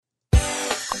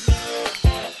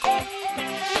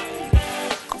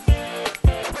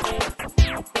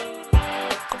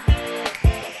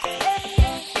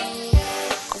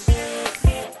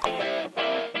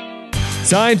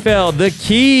Seinfeld, The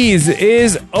Keys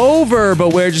is over,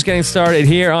 but we're just getting started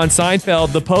here on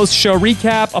Seinfeld, the post-show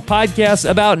recap, a podcast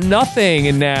about nothing.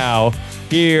 And now,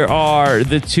 here are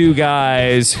the two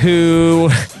guys who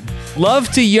love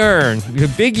to yearn,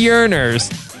 big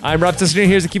yearners. I'm Rob Tessiner,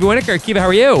 here's Akiva Winokur. Akiva, how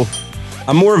are you?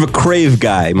 I'm more of a crave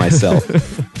guy myself.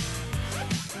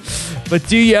 But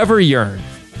do you ever yearn?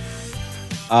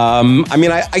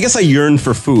 I guess I yearn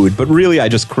for food, but really I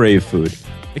just crave food.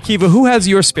 Akiva, who has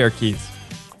your spare keys?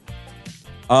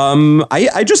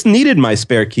 I just needed my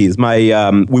spare keys.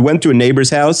 We went to a neighbor's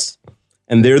house,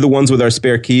 and they're the ones with our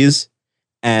spare keys.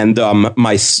 And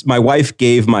my wife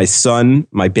gave my son,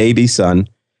 my baby son,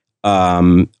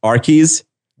 our keys.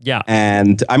 Yeah.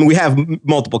 And we have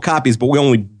multiple copies, but we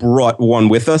only brought one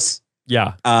with us.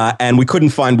 Yeah. And we couldn't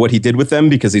find what he did with them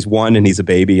because he's one and he's a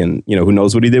baby, and who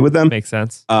knows what he did with them. Makes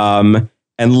sense. And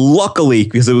luckily,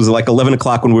 because it was like 11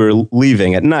 o'clock when we were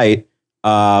leaving at night,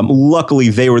 luckily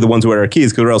they were the ones who had our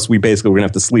keys, because or else we basically were going to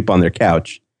have to sleep on their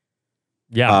couch.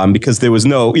 Yeah. Because there was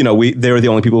no, they were the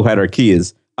only people who had our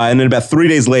keys. And then about 3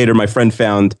 days later, my friend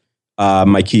found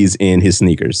my keys in his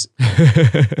sneakers.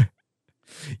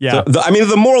 Yeah. So,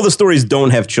 the moral of the story is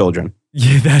don't have children.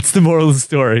 Yeah, that's the moral of the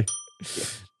story.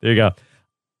 There you go.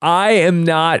 I am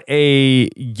not a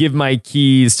give my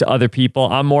keys to other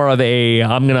people. I'm more of a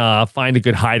I'm going to find a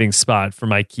good hiding spot for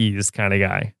my keys kind of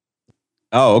guy.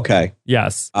 Oh, okay.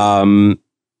 Yes.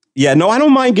 Yeah, no, I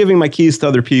don't mind giving my keys to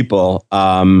other people.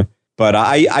 But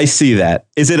I see that.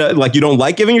 Is it like you don't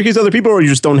like giving your keys to other people, or you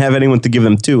just don't have anyone to give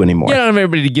them to anymore? Yeah, I don't have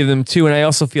everybody to give them to. And I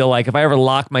also feel like if I ever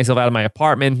lock myself out of my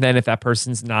apartment, then if that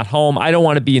person's not home, I don't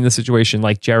want to be in the situation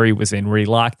like Jerry was in, where he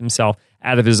locked himself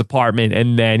out of his apartment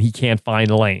and then he can't find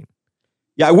Elaine.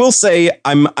 Yeah, I will say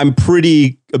I'm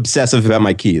pretty obsessive about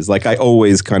my keys. Like I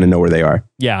always kind of know where they are.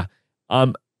 Yeah.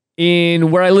 In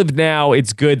where I live now,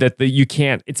 it's good that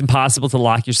it's impossible to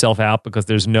lock yourself out because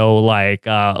there's no like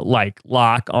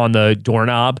lock on the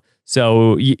doorknob.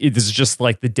 So it's just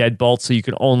like the deadbolt. So you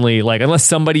can only unless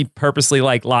somebody purposely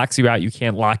locks you out, you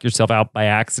can't lock yourself out by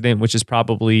accident, which is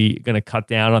probably going to cut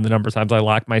down on the number of times I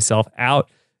lock myself out.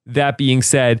 That being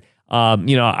said,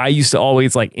 I used to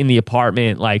always in the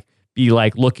apartment, be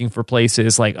looking for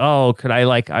places could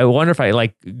I wonder if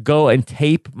I go and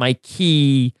tape my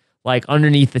key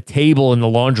underneath the table in the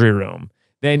laundry room.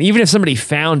 Then even if somebody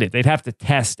found it, they'd have to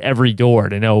test every door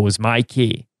to know it was my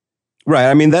key.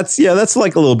 Right. That's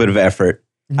like a little bit of effort.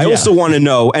 I also want to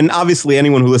know, and obviously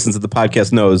anyone who listens to the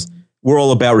podcast knows we're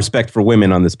all about respect for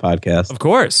women on this podcast. Of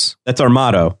course. That's our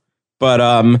motto.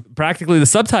 But practically the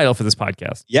subtitle for this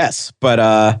podcast. Yes,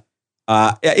 but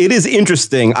it is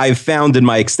interesting. I've found in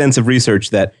my extensive research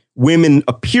that women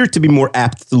appear to be more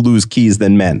apt to lose keys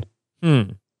than men.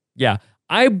 Yeah.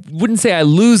 I wouldn't say I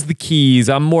lose the keys.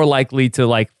 I'm more likely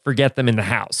to forget them in the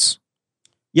house.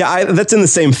 Yeah, that's in the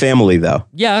same family though.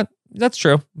 Yeah, that's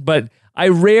true. But I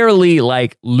rarely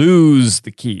lose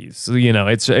the keys. So,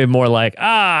 it's more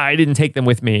I didn't take them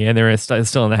with me and they're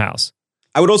still in the house.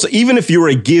 I would also, even if you were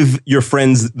a give your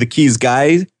friends the keys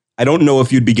guy, I don't know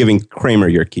if you'd be giving Kramer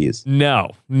your keys.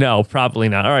 No, probably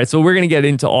not. All right, so we're going to get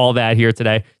into all that here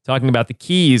today, talking about The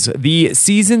Keys, the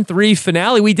season 3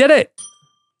 finale. We did it.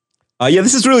 Yeah,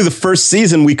 this is really the first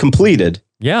season we completed.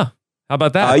 Yeah, how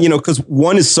about that? Because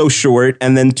 1 is so short,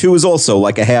 and then 2 is also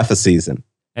a half a season.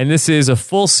 And this is a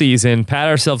full season. Pat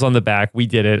ourselves on the back. We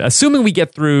did it. Assuming we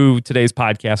get through today's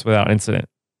podcast without incident.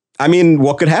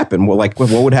 What could happen? Well, what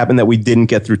would happen that we didn't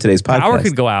get through today's podcast? Power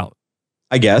could go out.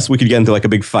 I guess we could get into a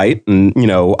big fight, and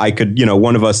I could,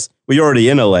 one of us. We're already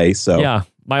in LA, so yeah.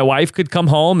 My wife could come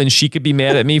home and she could be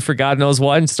mad at me for God knows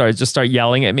what, and start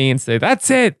yelling at me and say,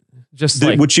 "That's it."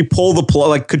 Would she pull the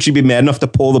plug? Could she be mad enough to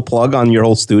pull the plug on your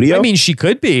whole studio? I mean, she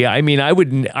could be. I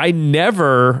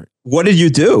never. What did you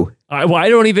do? I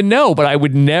don't even know, but I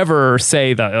would never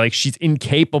say that she's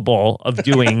incapable of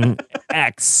doing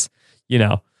X. She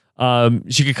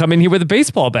could come in here with a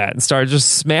baseball bat and start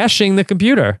just smashing the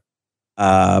computer.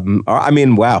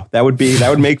 Wow, that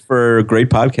would make for great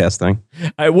podcasting.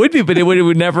 It would be, but it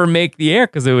would never make the air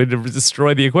because it would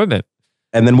destroy the equipment.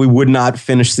 And then we would not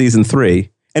finish season 3.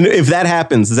 And if that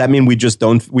happens, does that mean we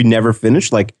never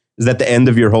finish? Is that the end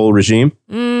of your whole regime?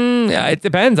 Yeah, it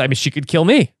depends. I mean, she could kill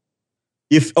me.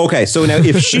 So now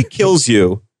if she kills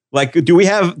you, do we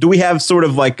have sort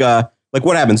of what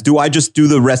happens? Do I just do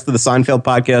the rest of the Seinfeld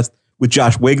podcast with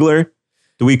Josh Wigler?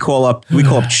 Do we call up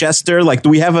Chester? Do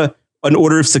we have an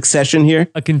order of succession here?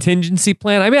 A contingency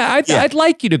plan? I mean, I'd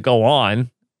like you to go on.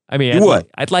 I mean,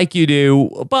 I'd like you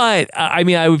to, but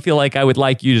I would feel like I would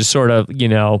like you to sort of,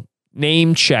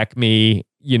 name check me,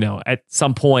 at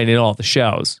some point in all the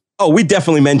shows. Oh, we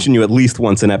definitely mention you at least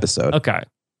once an episode. Okay.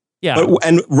 Yeah.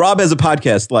 And Rob has a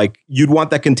podcast. Like, you'd want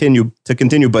that to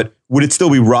continue, but would it still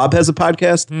be Rob has a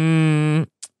podcast?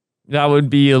 That would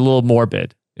be a little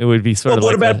morbid. It would be sort of what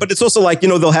like about? But it's also like,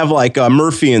 they'll have like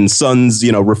Murphy and Sons,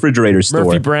 refrigerator store.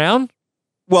 Murphy Brown?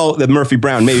 Well, the Murphy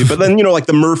Brown maybe, but then like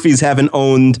the Murphys haven't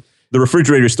owned the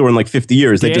refrigerator store in like 50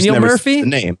 years. They Daniel just never Murphy? said the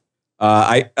name.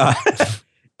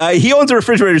 He owns a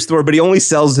refrigerator store, but he only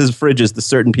sells his fridges to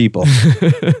certain people.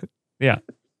 Yeah.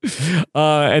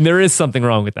 And there is something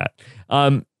wrong with that.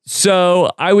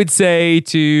 So I would say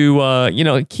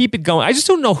to, keep it going. I just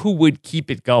don't know who would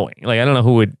keep it going. Like, I don't know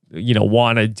who would,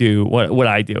 want to do what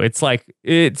I do. It's like,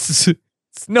 it's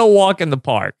no walk in the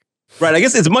park. Right. I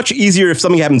guess it's much easier if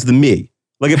something happens to me.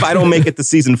 Like, if I don't make it to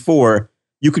season 4,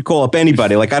 you could call up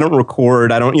anybody. Like, I don't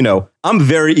record. I'm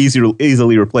very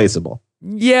easily replaceable.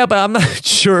 Yeah, but I'm not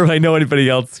sure I know anybody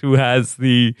else who has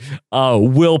the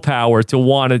willpower to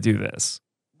want to do this.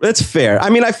 That's fair.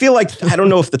 I mean, I feel like, I don't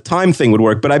know if the time thing would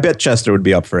work, but I bet Chester would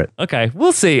be up for it. Okay,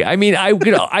 we'll see. I mean,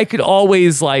 I could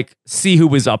always like see who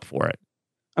was up for it.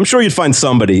 I'm sure you'd find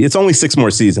somebody. It's only 6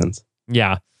 more seasons.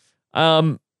 Yeah.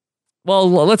 Well,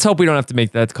 let's hope we don't have to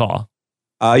make that call.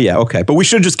 Yeah, okay. But we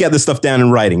should just get this stuff down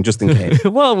in writing, just in case.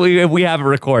 Well, we have it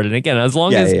recorded. Again, as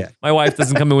long as my wife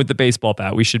doesn't come in with the baseball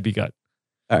bat, we should be good.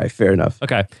 All right, fair enough.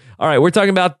 Okay. All right, we're talking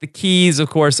about The Keys, of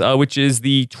course, which is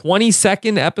the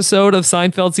 22nd episode of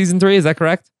Seinfeld Season 3. Is that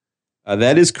correct?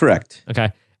 That is correct.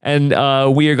 Okay. And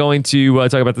we are going to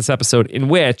talk about this episode in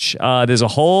which there's a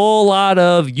whole lot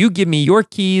of, you give me your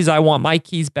keys, I want my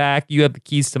keys back, you have the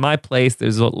keys to my place.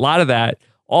 There's a lot of that.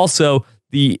 Also,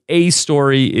 the A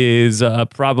story is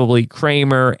probably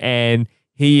Kramer, and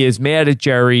he is mad at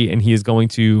Jerry, and he is going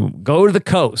to go to the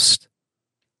coast.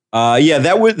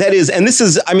 That is, and this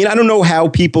is, I mean, I don't know how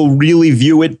people really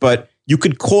view it, but you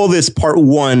could call this part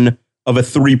 1 of a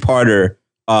 3-parter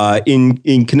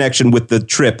in connection with the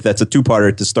trip. That's a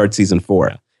 2-parter to start season 4.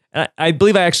 Yeah. And I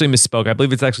believe I actually misspoke. I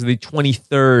believe it's actually the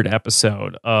 23rd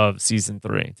episode of season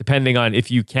 3, depending on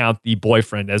if you count the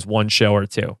boyfriend as one show or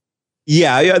 2.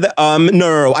 Yeah.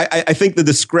 No. I think the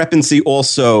discrepancy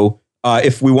also,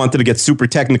 if we wanted to get super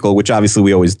technical, which obviously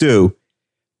we always do,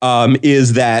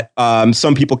 is that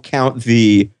some people count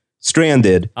the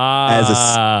Stranded as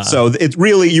a... So it's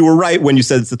really, you were right when you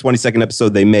said it's the 22nd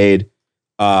episode they made.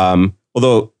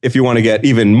 Although, if you want to get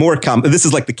even more... this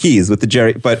is like The Keys with the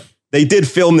Jerry... But they did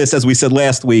film this, as we said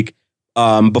last week,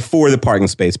 before the parking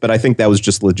space. But I think that was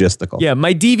just logistical. Yeah,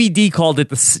 my DVD called it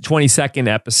the 22nd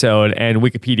episode, and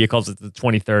Wikipedia calls it the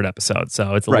 23rd episode.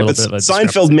 So it's a little bit of a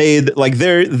Seinfeld made... Like,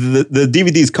 the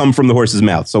DVDs come from the horse's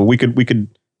mouth. So we could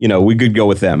go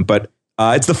with them, but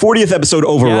it's the 40th episode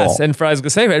overall. Yes, and I was going to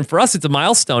say, and for us, it's a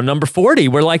milestone. Number 40,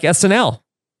 we're like SNL.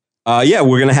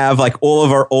 We're going to have like all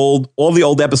the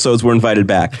old episodes were invited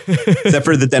back, except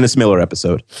for the Dennis Miller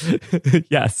episode.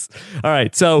 Yes. All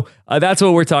right. So that's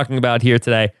what we're talking about here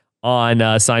today on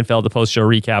Seinfeld, the post-show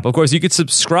recap. Of course, you could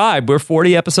subscribe. We're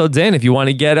 40 episodes in. If you want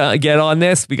to get on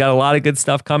this, we got a lot of good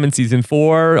stuff coming. Season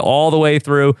 4, all the way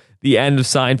through the end of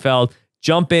Seinfeld.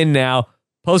 Jump in now.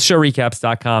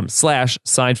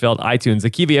 postshowrecaps.com/Seinfeld iTunes.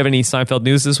 Akiva, you have any Seinfeld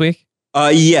news this week?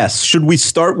 Yes. Should we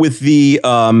start with the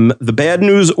bad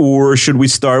news, or should we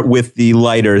start with the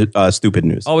lighter stupid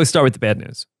news? Always start with the bad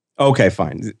news. Okay,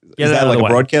 fine. Is that like a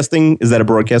broadcasting? Is that a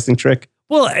broadcasting trick?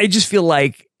 Well, I just feel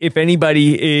like if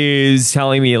anybody is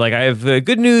telling me like I have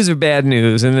good news or bad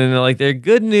news, and then like their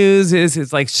good news is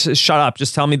it's like shut up,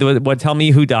 just tell me tell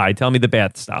me who died, tell me the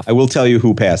bad stuff. I will tell you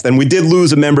who passed. And we did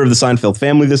lose a member of the Seinfeld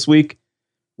family this week.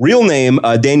 Real name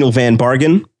Daniel Van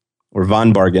Bargen or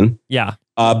Von Bargen. Yeah.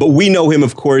 But we know him,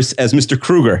 of course, as Mr.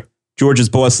 Kruger, George's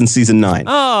boss in season 9.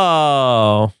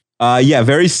 Oh. Yeah,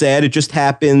 very sad. It just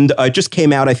happened. It just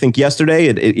came out, I think, yesterday.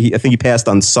 I think he passed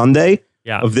on Sunday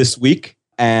of this week.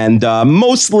 And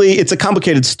mostly, it's a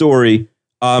complicated story,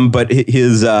 but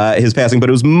his passing. But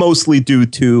it was mostly due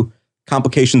to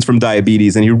complications from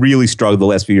diabetes, and he really struggled the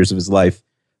last few years of his life.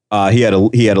 He had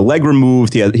a leg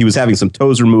removed. He was having some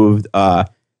toes removed.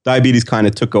 Diabetes kind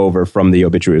of took over from the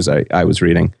obituaries I was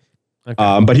reading.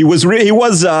 Okay. But he was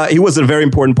a very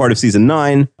important part of season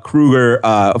 9. Kruger,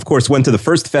 of course, went to the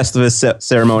first Festivus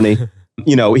ceremony.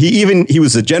 He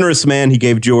was a generous man. He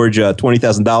gave George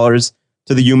 $20,000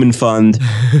 to the Human Fund.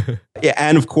 Yeah,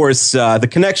 and of course, the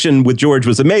connection with George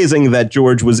was amazing. That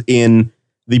George was in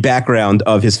the background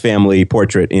of his family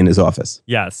portrait in his office.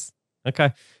 Yes.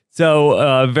 Okay.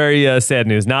 So very sad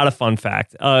news. Not a fun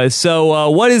fact. So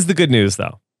what is the good news,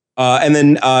 though? And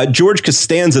then George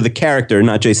Costanza, the character,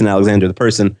 not Jason Alexander, the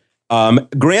person.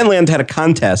 Grandland had a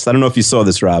contest. I don't know if you saw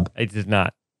this, Rob. I did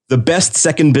not. The best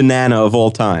second banana of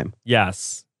all time.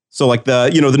 Yes. So like the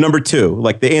number 2,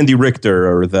 like the Andy Richter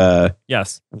or the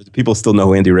Yes. people still know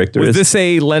who Andy Richter Was is. this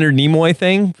a Leonard Nimoy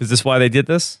thing? Was this why they did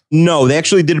this? No, they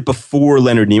actually did it before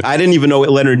Leonard Nimoy. I didn't even know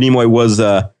Leonard Nimoy was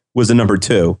a number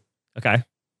 2 Okay.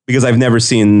 because I've never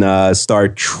seen Star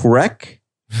Trek.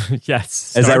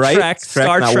 Yes. Is that right?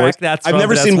 Star not Trek. Wars. That's I've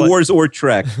never seen Wars or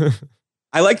Trek.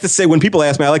 I like to say when people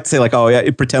ask me, I like to say like, oh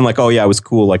yeah, pretend like, oh yeah, I was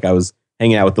cool, like I was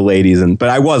hanging out with the ladies, but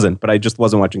I wasn't. But I just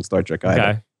wasn't watching Star Trek either.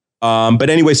 Okay. But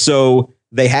anyway, so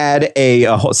they had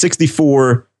a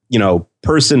 64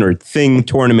 person or thing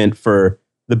tournament for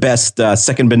the best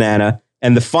second banana,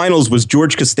 and the finals was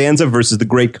George Costanza versus the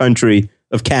great country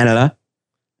of Canada,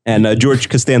 and George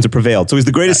Costanza prevailed. So he's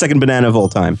the greatest second banana of all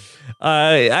time.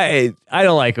 I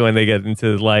don't like it when they get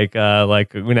into like now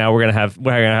we're gonna have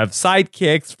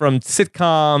sidekicks from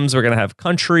sitcoms. We're gonna have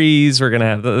countries. We're gonna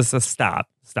have this. Stop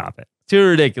it. Too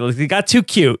ridiculous. You got too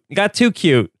cute.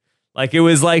 Like it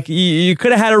was like you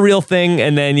could have had a real thing,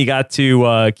 and then you got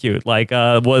too cute. Like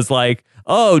was like,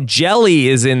 oh, jelly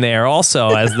is in there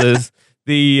also as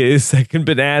the second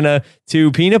banana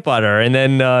to peanut butter, and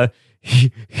then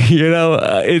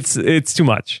it's too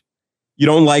much. You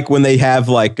don't like when they have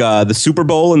like the Super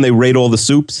Bowl and they rate all the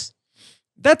soups?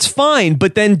 That's fine,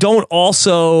 but then don't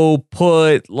also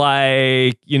put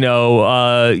like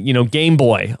Game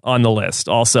Boy on the list.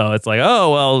 Also, it's like,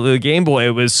 oh well, the Game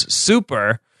Boy was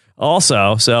super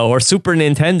also, or Super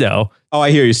Nintendo. Oh, I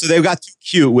hear you. So they got too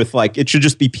cute with like it should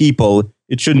just be people.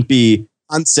 It shouldn't be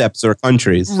concepts or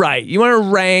countries. Right. You want to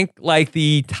rank like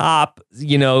the top,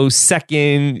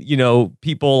 second,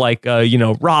 people like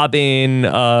Robin,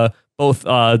 both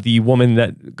the woman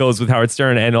that goes with Howard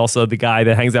Stern and also the guy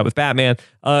that hangs out with Batman.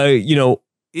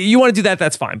 You want to do that,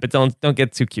 that's fine, but don't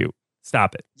get too cute.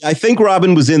 Stop it. I think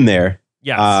Robin was in there.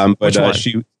 Yes. But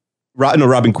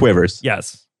Robin Quivers.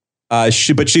 Yes.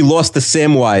 But she lost to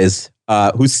Samwise.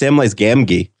 Who's Samwise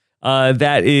Gamgee?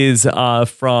 That is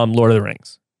from Lord of the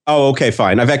Rings. Oh, okay,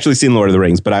 fine. I've actually seen Lord of the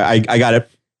Rings, but I got it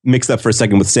mixed up for a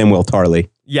second with Samuel Tarly.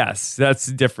 Yes, that's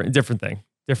different thing.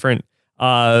 Different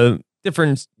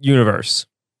universe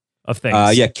of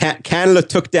things. Canada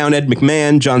took down Ed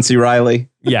McMahon, John C. Reilly.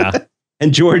 Yeah.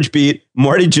 And George beat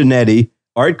Marty Jannetty,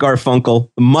 Art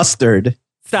Garfunkel, Mustard.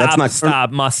 Stop,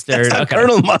 Mustard. That's not Okay.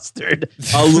 Colonel Mustard.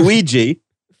 Luigi.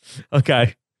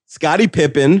 Okay. Scottie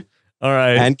Pippen. All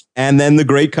right. And then the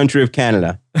great country of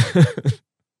Canada.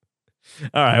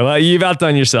 All right. Well, you've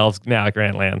outdone yourselves now,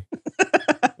 Grantland.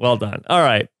 Well done. All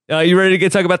right. You ready to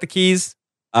talk about the keys?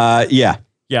 Yeah.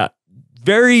 Yeah.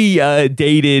 Very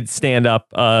dated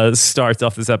stand-up starts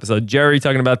off this episode. Jerry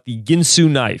talking about the Ginsu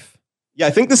knife. Yeah, I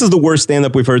think this is the worst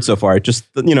stand-up we've heard so far. It just,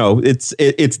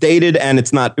 it's dated and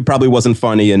it's not. It probably wasn't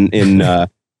funny in the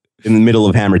middle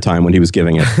of Hammer Time when he was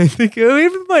giving it. I think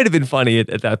it might have been funny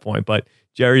at that point, but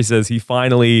Jerry says he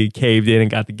finally caved in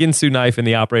and got the Ginsu knife, and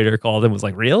the operator called him and was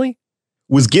like, "Really?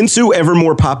 Was Ginsu ever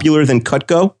more popular than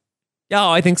Cutco? Yeah,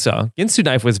 I think so. Ginsu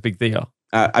knife was a big deal.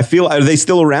 I feel, are they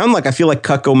still around? Like, I feel like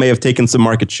Cutco may have taken some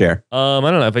market share. I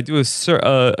don't know. If I do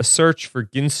a search for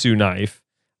Ginsu knife,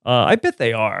 I bet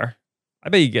they are. I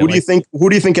bet you get. Who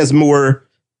do you think has more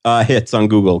hits on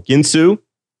Google? Ginsu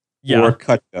or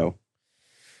Cutco?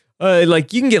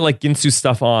 Like you can get like Ginsu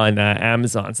stuff on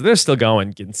Amazon, so they're still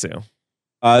going Ginsu.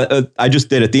 I just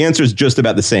did it. The answer is just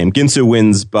about the same. Ginsu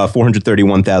wins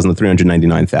 431,000 to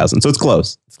 399,000, so it's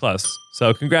close. It's close.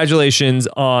 So congratulations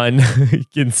on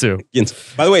Ginsu.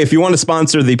 By the way, if you want to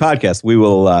sponsor the podcast, we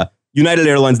will. United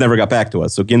Airlines never got back to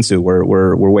us, so Ginsu,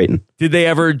 we're waiting. Did they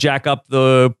ever jack up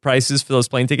the prices for those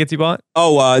plane tickets you bought?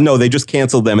 Oh no, they just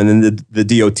canceled them, and then the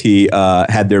DOT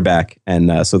had their back,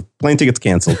 and so plane tickets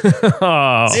canceled.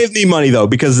 Oh. Saved me money though,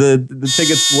 because the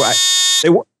tickets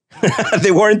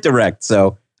they weren't direct,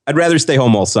 so I'd rather stay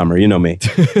home all summer. You know me.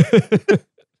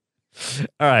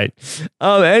 All right.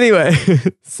 Anyway,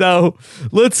 so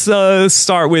let's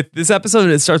start with this episode.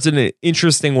 It starts in an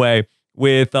interesting way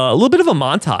with a little bit of a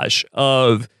montage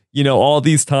of, all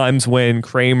these times when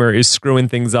Kramer is screwing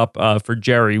things up for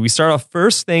Jerry. We start off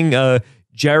first thing.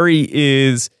 Jerry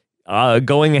is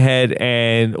going ahead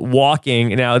and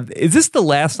walking. Now, is this the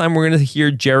last time we're going to hear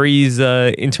Jerry's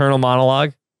internal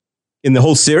monologue? In the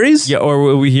whole series? Yeah, or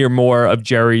will we hear more of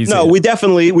Jerry's? No, we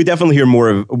definitely hear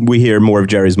more of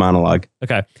Jerry's monologue.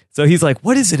 Okay. So he's like,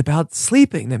 what is it about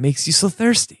sleeping that makes you so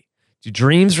thirsty? Do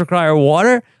dreams require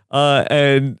water?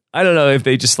 And I don't know if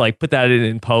they just like put that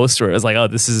in post, or it was like, oh,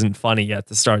 this isn't funny yet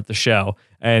to start the show.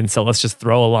 And so let's just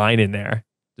throw a line in there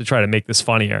to try to make this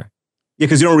funnier. Yeah,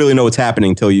 because you don't really know what's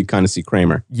happening until you kind of see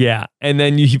Kramer. Yeah, and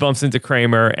then he bumps into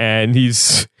Kramer, and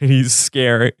he's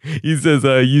scared. He says,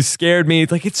 "You scared me."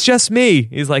 It's like, it's just me.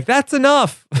 He's like, that's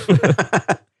enough.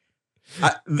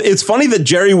 It's funny that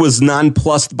Jerry was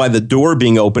nonplussed by the door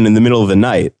being open in the middle of the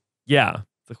night. Yeah.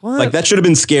 Like, what? Like that should have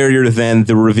been scarier than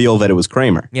the reveal that it was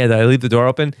Kramer. Yeah, did I leave the door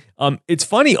open? It's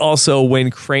funny also when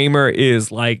Kramer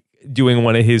is like doing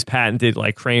one of his patented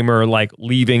like Kramer like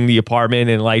leaving the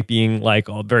apartment and like being like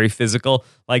all very physical.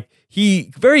 Like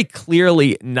he very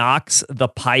clearly knocks the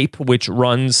pipe which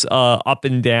runs up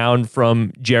and down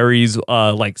from Jerry's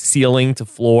like ceiling to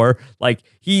floor. Like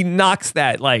he knocks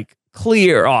that like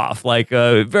clear off, like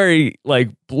very like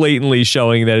blatantly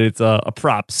showing that it's a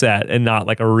prop set and not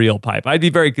like a real pipe. I'd be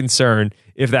very concerned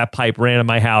if that pipe ran in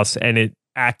my house and it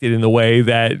acted in the way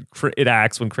that it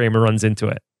acts when Kramer runs into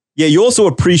it. Yeah, you also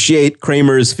appreciate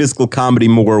Kramer's physical comedy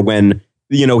more when,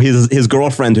 you know, his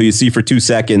girlfriend who you see for 2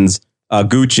 seconds,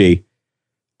 Gucci,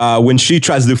 when she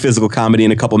tries to do physical comedy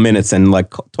in a couple minutes and like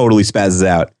totally spazzes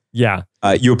out. Yeah.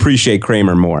 You appreciate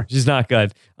Kramer more. She's not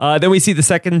good. Then we see the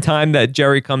second time that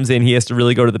Jerry comes in, he has to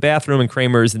really go to the bathroom and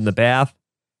Kramer's in the bath.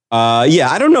 Yeah,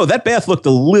 I don't know. That bath looked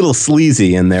a little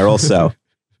sleazy in there also.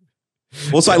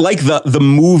 Also, I like the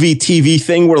movie TV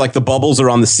thing where like the bubbles are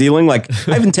on the ceiling. Like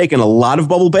I haven't taken a lot of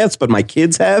bubble baths, but my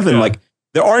kids have, and like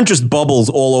there aren't just bubbles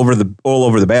all over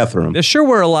the bathroom. There sure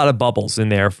were a lot of bubbles in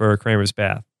there for Kramer's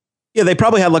bath. Yeah, they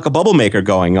probably had like a bubble maker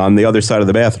going on the other side of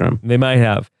the bathroom. They might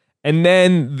have. And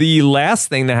then the last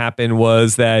thing that happened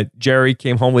was that Jerry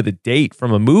came home with a date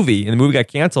from a movie, and the movie got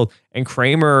canceled, and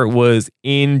Kramer was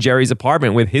in Jerry's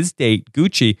apartment with his date,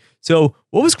 Gucci. So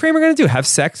what was Kramer going to do? Have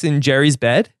sex in Jerry's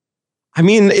bed? I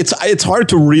mean, it's hard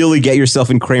to really get yourself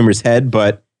in Kramer's head,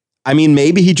 but I mean,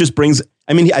 maybe he just brings,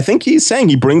 I mean, I think he's saying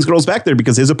he brings girls back there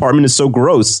because his apartment is so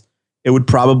gross. It would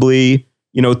probably,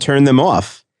 you know, turn them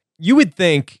off. You would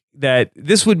think that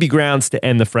this would be grounds to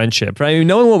end the friendship, right? I mean,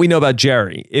 knowing what we know about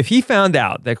Jerry, if he found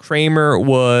out that Kramer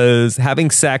was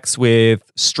having sex with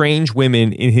strange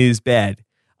women in his bed,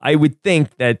 I would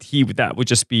think that that would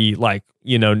just be like,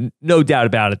 you know, no doubt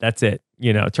about it. That's it.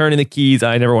 You know, turn in the keys.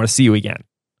 I never want to see you again.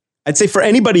 I'd say for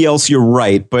anybody else, you're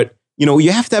right. But, you know,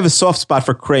 you have to have a soft spot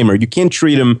for Kramer. You can't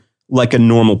treat him like a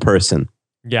normal person.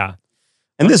 Yeah.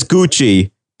 And this Gucci,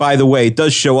 by the way,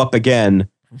 does show up again.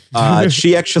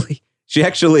 She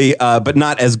actually, but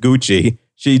not as Gucci.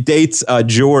 She dates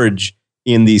George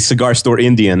in the Cigar Store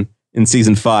Indian in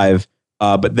season 5.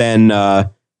 But then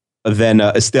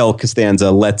Estelle Costanza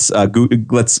lets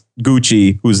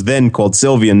Gucci, who's then called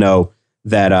Sylvia, know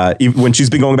that when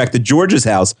she's been going back to George's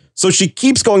house, so she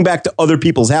keeps going back to other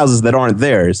people's houses that aren't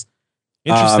theirs.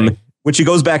 Interesting. When she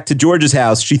goes back to George's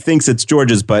house, she thinks it's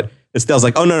George's, but Estelle's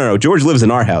like, oh, no, George lives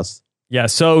in our house. Yeah,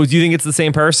 so do you think it's the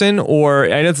same person, or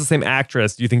I know it's the same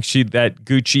actress? Do you think that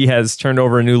Gucci has turned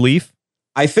over a new leaf?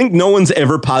 I think no one's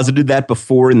ever posited that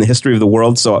before in the history of the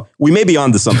world, so we may be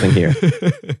onto something here.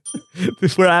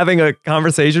 We're having a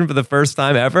conversation for the first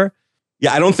time ever?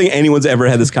 Yeah, I don't think anyone's ever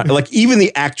had this like even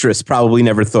the actress probably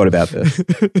never thought about this.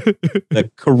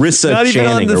 The Carissa Not even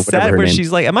Channing on the or whatever set her where name.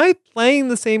 she's like, am I playing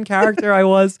the same character I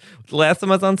was the last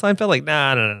time I was on Seinfeld? Like,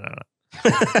 no.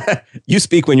 You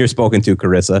speak when you're spoken to,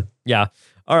 Carissa. Yeah.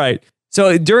 All right.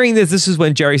 So during this is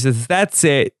when Jerry says, that's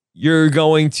it. You're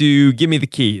going to give me the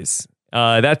keys.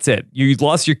 That's it. You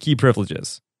lost your key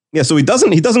privileges. Yeah, so he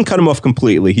doesn't cut him off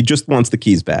completely. He just wants the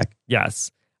keys back.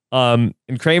 Yes. And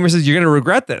Kramer says, you're going to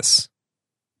regret this.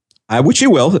 Which he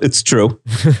will. It's true.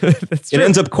 That's true. It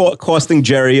ends up costing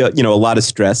Jerry, a lot of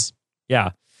stress.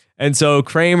 Yeah. And so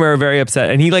Kramer very upset,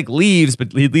 and he like leaves,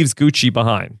 but he leaves Gucci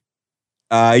behind.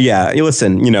 Yeah.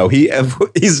 Listen,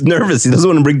 he's nervous. He doesn't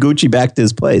want to bring Gucci back to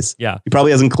his place. Yeah. He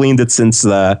probably hasn't cleaned it since he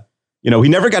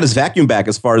never got his vacuum back,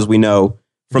 as far as we know,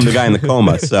 from the guy in the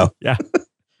coma. So yeah.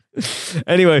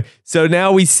 Anyway, so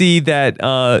now we see that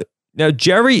now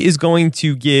Jerry is going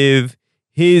to give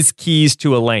his keys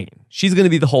to Elaine. She's going to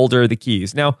be the holder of the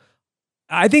keys. Now,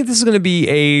 I think this is going to be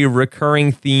a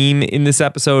recurring theme in this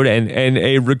episode and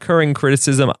a recurring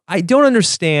criticism. I don't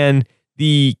understand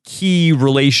the key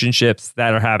relationships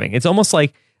that are having. It's almost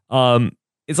like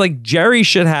it's like Jerry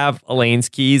should have Elaine's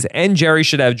keys and Jerry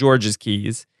should have George's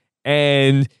keys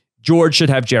and George should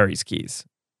have Jerry's keys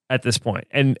at this point.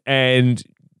 And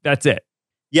that's it.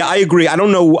 Yeah, I agree. I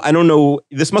don't know.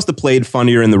 This must have played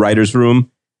funnier in the writer's room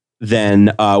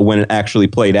than when it actually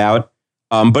played out.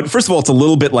 But first of all, it's a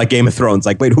little bit like Game of Thrones.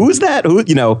 Like, wait, who is that?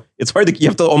 It's hard you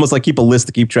have to almost like keep a list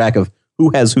to keep track of who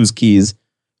has whose keys.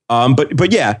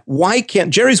 But yeah, why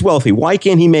can't Jerry's wealthy? Why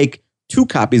can't he make 2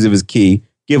 copies of his key,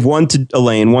 give one to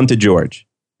Elaine, one to George?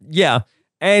 Yeah.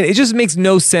 And it just makes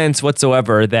no sense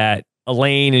whatsoever that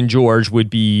Elaine and George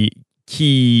would be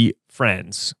key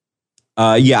friends.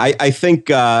 I think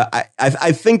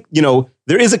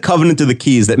there is a covenant to the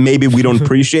keys that maybe we don't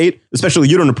appreciate, especially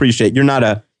you don't appreciate. You're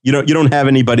not you don't have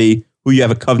anybody who you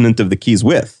have a covenant of the keys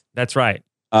with. That's right.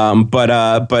 But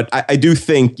I do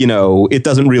think, it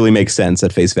doesn't really make sense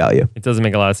at face value. It doesn't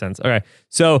make a lot of sense. Okay.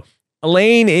 So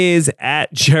Elaine is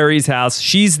at Jerry's house.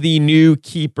 She's the new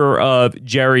keeper of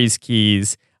Jerry's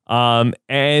keys. And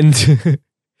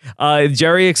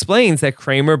Jerry explains that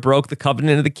Kramer broke the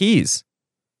covenant of the keys.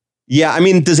 Yeah, I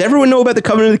mean, does everyone know about the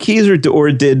covenant of the keys,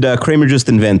 or did Kramer just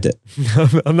invent it?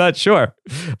 I'm not sure,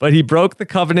 but he broke the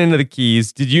covenant of the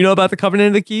keys. Did you know about the covenant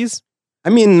of the keys? I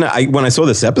mean, when I saw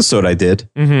this episode, I did.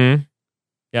 Mm-hmm.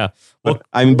 Yeah. Well,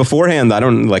 beforehand,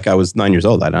 I was 9 years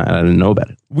old. I didn't know about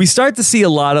it. We start to see a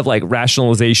lot of like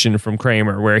rationalization from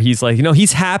Kramer, where he's like,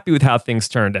 he's happy with how things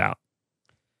turned out.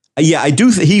 Yeah, I do.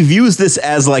 He views this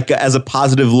as a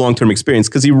positive long-term experience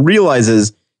because he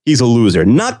realizes he's a loser.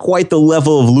 Not quite the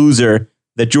level of loser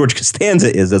that George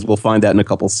Costanza is, as we'll find out in a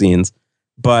couple scenes.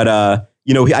 But,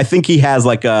 I think he has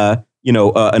like an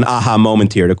aha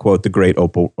moment here, to quote the great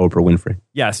Oprah Winfrey.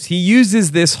 Yes, he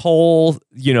uses this whole,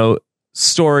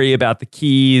 story about the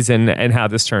keys and how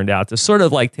this turned out to sort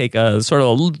of like take a sort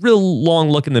of a real long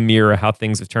look in the mirror how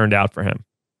things have turned out for him.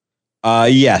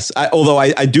 Yes, although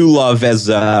I do love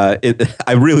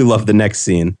I really love the next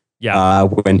scene. Yeah,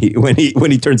 when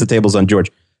he turns the tables on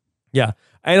George. Yeah,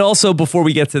 and also before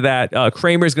we get to that,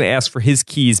 Kramer is going to ask for his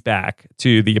keys back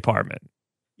to the apartment.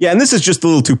 Yeah, and this is just a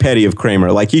little too petty of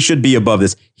Kramer. Like, he should be above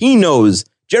this. He knows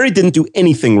Jerry didn't do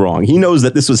anything wrong. He knows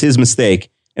that this was his mistake.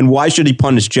 And why should he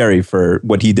punish Jerry for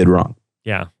what he did wrong?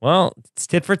 Yeah, well, it's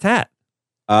tit for tat.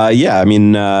 Yeah, I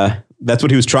mean, that's what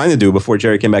he was trying to do before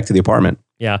Jerry came back to the apartment.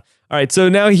 Yeah. All right, so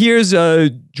now here's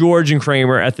George and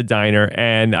Kramer at the diner.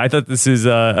 And I thought this is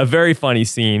a very funny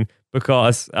scene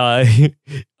because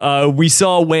we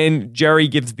saw when Jerry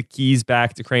gives the keys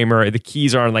back to Kramer, the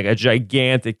keys are on like a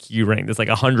gigantic key ring. There's like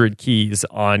 100 keys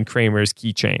on Kramer's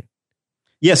keychain.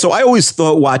 Yeah, so I always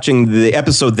thought watching the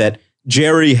episode that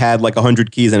Jerry had like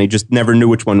 100 keys and he just never knew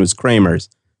which one was Kramer's.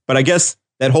 But I guess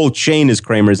that whole chain is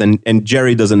Kramer's and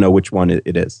Jerry doesn't know which one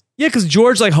it is. Yeah, because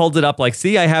George like holds it up like,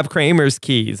 see, I have Kramer's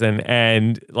keys.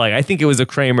 And like, I think it was a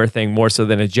Kramer thing more so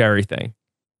than a Jerry thing.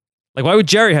 Like, why would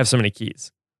Jerry have so many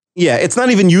keys? Yeah, it's not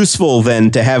even useful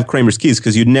then to have Kramer's keys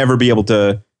because you'd never be able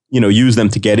to, use them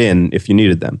to get in if you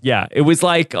needed them. Yeah, it was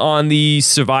like on the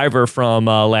Survivor from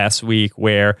last week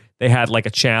where they had like a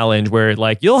challenge where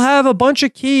like you'll have a bunch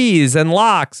of keys and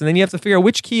locks and then you have to figure out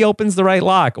which key opens the right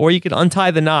lock, or you could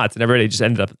untie the knots, and everybody just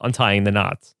ended up untying the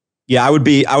knots. Yeah, I would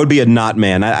be a knot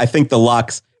man. I think the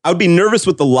locks, I would be nervous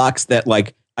with the locks that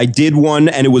like I did one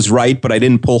and it was right, but I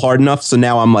didn't pull hard enough. So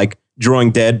now I'm like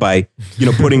drawing dead by,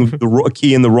 putting the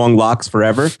key in the wrong locks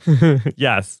forever.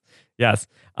 Yes.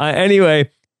 Anyway,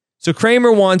 so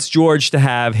Kramer wants George to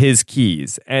have his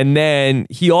keys, and then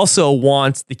he also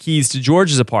wants the keys to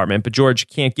George's apartment, but George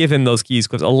can't give him those keys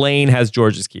because Elaine has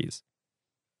George's keys.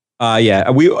 Yeah,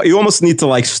 you almost need to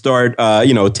like start,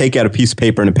 take out a piece of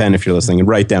paper and a pen if you're listening and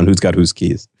write down who's got whose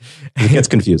keys. It gets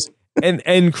confusing.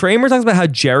 and Kramer talks about how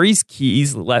Jerry's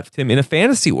keys left him in a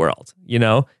fantasy world.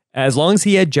 As long as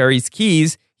he had Jerry's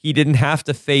keys, he didn't have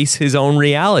to face his own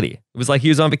reality. It was like he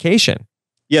was on vacation.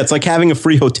 Yeah, it's like having a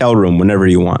free hotel room whenever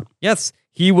you want. Yes,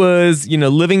 he was,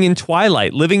 living in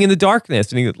twilight, living in the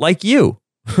darkness, and like you.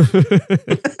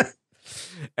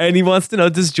 And he wants to know,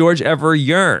 does George ever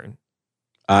yearn?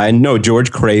 No,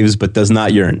 George craves but does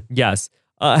not yearn. Yes.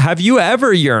 Have you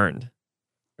ever yearned?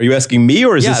 Are you asking me,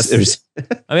 or is this?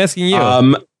 I'm asking you.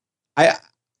 I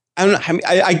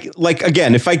like,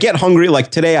 again, if I get hungry,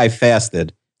 like today I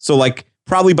fasted, so like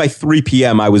probably by 3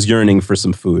 p.m. I was yearning for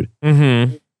some food.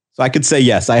 Mm-hmm. So I could say,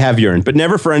 yes, I have yearned, but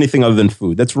never for anything other than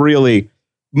food. That's really,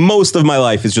 most of my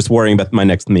life is just worrying about my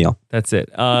next meal. That's it.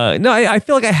 No, I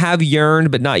feel like I have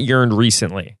yearned, but not yearned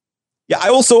recently. Yeah,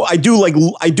 I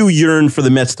do yearn for the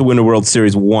Mets to win a World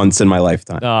Series once in my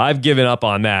lifetime. I've given up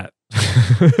on that.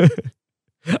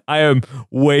 I am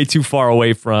way too far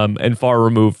away from and far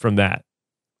removed from that.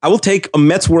 I will take a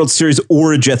Mets World Series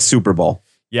or a Jets Super Bowl.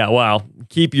 Yeah, wow.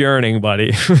 Keep yearning,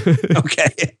 buddy.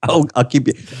 Okay, I'll keep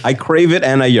it. I crave it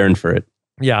and I yearn for it.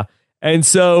 Yeah. And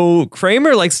so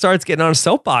Kramer like starts getting on a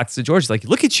soapbox to George. Like,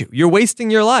 look at you. You're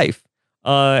wasting your life.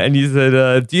 And he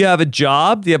said, do you have a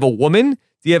job? Do you have a woman?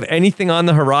 Do you have anything on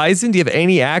the horizon? Do you have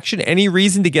any action? Any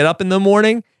reason to get up in the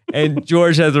morning? And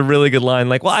George has a really good line.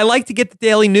 Like, well, I like to get the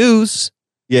daily news.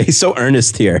 Yeah, he's so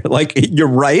earnest here. Like, you're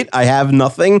right. I have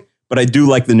nothing, but I do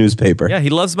like the newspaper. Yeah, he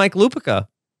loves Mike Lupica.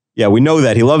 Yeah, we know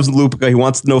that. He loves Lupica. He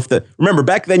wants to know if remember,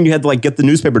 back then you had to like get the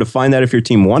newspaper to find out if your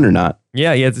team won or not.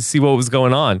 Yeah, you had to see what was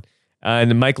going on.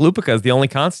 And Mike Lupica is the only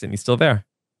constant. He's still there.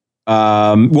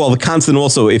 Well, the constant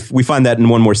also, if we find that in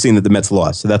one more scene that the Mets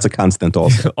lost. So that's a constant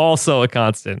also. Also a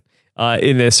constant.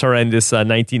 in this horrendous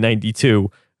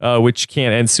 1992, which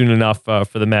can't end soon enough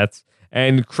for the Mets.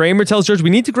 And Kramer tells George, we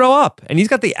need to grow up. And he's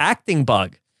got the acting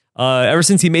bug ever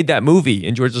since he made that movie.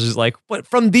 And George is just like, what,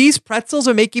 from these pretzels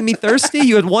are making me thirsty?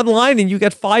 You had one line and you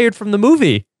got fired from the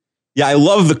movie. Yeah, I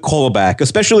love the callback,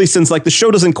 especially since like the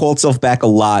show doesn't call itself back a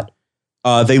lot.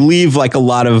 They leave like a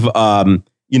lot of,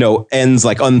 ends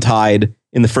like untied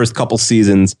in the first couple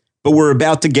seasons. But we're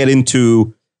about to get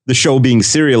into the show being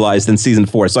serialized in season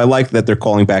 4. So I like that they're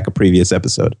calling back a previous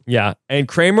episode. Yeah. And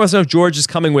Kramer wants to know if George is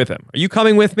coming with him. Are you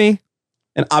coming with me?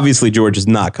 And obviously George is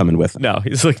not coming with him. No,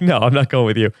 he's like, no, I'm not going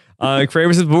with you.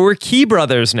 Kramer says, but we're Key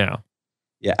brothers now.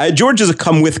 Yeah, George is a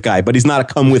come with guy, but he's not a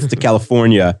come with to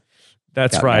California.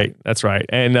 That's right. That's right.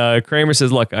 And Kramer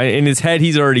says, look, in his head,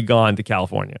 he's already gone to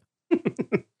California.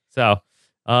 So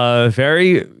a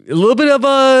little bit of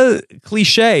a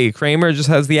cliche. Kramer just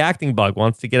has the acting bug,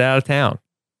 wants to get out of town.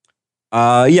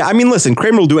 Yeah, I mean, listen,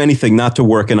 Kramer will do anything not to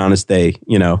work an honest day,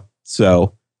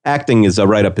 so acting is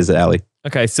right up his alley.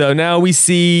 Okay, so now we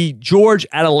see George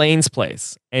at Elaine's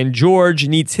place, and George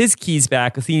needs his keys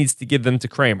back because he needs to give them to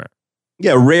Kramer.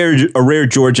 Yeah, a rare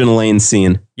George and Elaine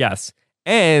scene. Yes,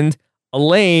 and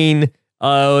Elaine,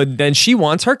 then she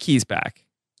wants her keys back.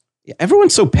 Yeah,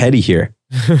 everyone's so petty here.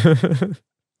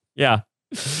 Yeah.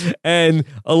 And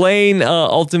Elaine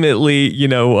ultimately,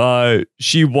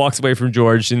 she walks away from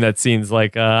George in that scene's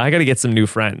like, I got to get some new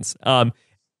friends.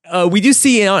 We do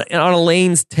see on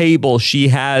Elaine's table, she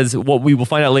has what we will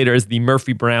find out later is the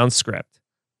Murphy Brown script.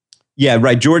 Yeah,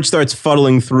 right. George starts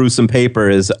fuddling through some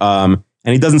papers, and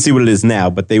he doesn't see what it is now,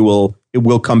 but it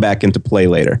will come back into play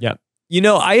later. Yeah.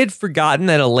 I had forgotten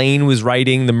that Elaine was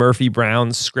writing the Murphy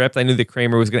Brown script. I knew that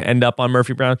Kramer was going to end up on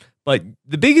Murphy Brown. But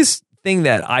the biggest thing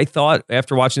that I thought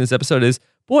after watching this episode is,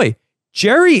 boy,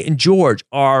 Jerry and George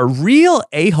are real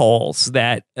a-holes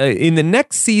that in the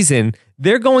next season,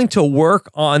 they're going to work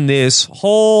on this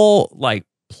whole like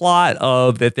plot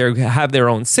of that they have their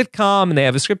own sitcom and they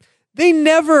have a script. They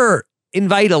never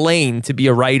invite Elaine to be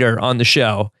a writer on the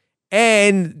show.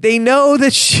 And they know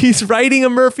that she's writing a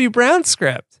Murphy Brown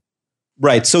script.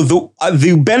 Right. So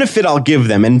the benefit I'll give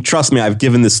them, and trust me, I've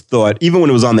given this thought, even when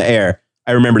it was on the air,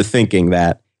 I remember thinking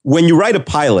that when you write a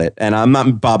pilot, and I'm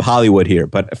not Bob Hollywood here,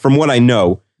 but from what I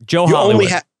know, Joe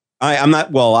Hollywood. I'm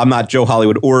not Joe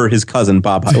Hollywood or his cousin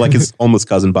Bob, like his almost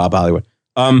cousin Bob Hollywood.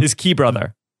 His key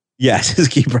brother. Yes, his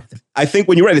key brother. I think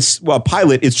when you write a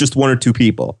pilot, it's just 1 or 2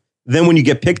 people. Then when you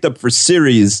get picked up for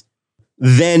series,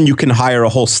 then you can hire a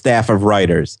whole staff of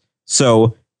writers.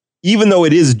 So even though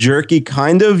it is jerky,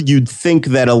 kind of, you'd think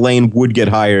that Elaine would get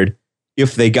hired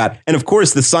if they got. And of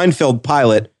course, the Seinfeld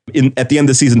pilot at the end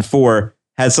of season 4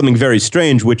 has something very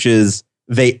strange, which is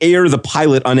they air the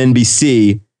pilot on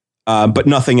NBC, but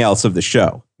nothing else of the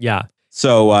show. Yeah.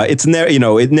 So it's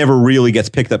it never really gets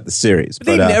picked up the series. But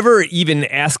they never even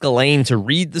ask Elaine to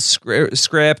read the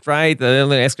script, right? They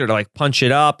only ask her to like punch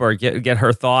it up or get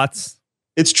her thoughts.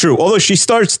 It's true. Although she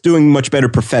starts doing much better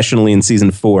professionally in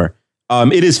season 4.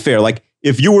 It is fair. Like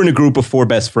if you were in a group of 4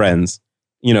 best friends,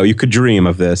 you could dream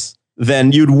of this.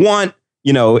 Then you'd want,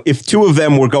 if 2 of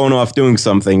them were going off doing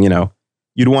something,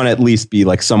 you'd want to at least be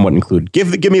like somewhat included.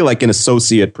 Give me like an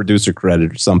associate producer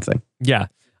credit or something. Yeah.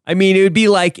 I mean, it would be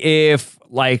like if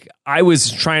like I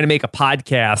was trying to make a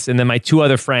podcast and then my 2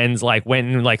 other friends like went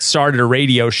and like started a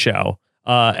radio show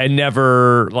and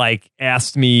never like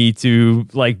asked me to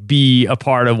like be a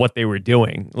part of what they were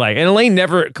doing. Like, and Elaine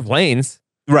never complains.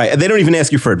 Right. And they don't even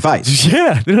ask you for advice.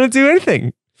 Yeah. They don't do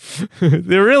anything.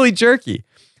 They're really jerky.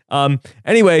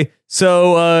 Anyway,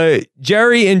 so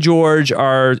Jerry and George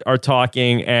are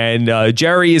talking, and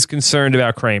Jerry is concerned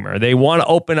about Kramer. They want to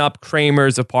open up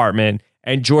Kramer's apartment,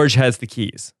 and George has the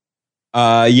keys.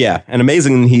 Yeah, and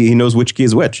amazing, he knows which key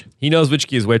is which. He knows which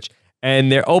key is which,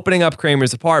 and they're opening up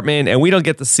Kramer's apartment, and we don't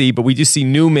get to see, but we do see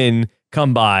Newman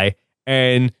come by,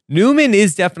 and Newman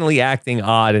is definitely acting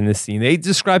odd in this scene. They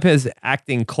describe him as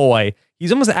acting coy.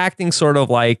 He's almost acting sort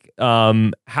of like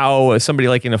how somebody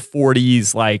like in a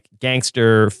 40s like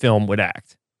gangster film would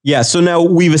act. Yeah, so now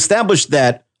we've established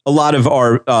that a lot of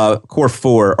our core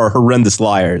 4 are horrendous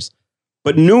liars.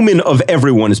 But Newman of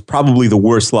everyone is probably the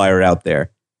worst liar out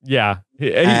there. Yeah.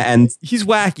 And he's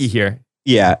wacky here.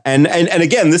 Yeah. And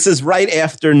again, this is right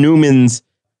after Newman's,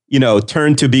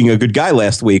 turn to being a good guy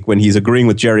last week when he's agreeing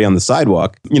with Jerry on the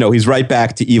sidewalk. He's right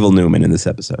back to evil Newman in this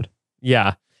episode.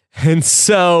 Yeah. And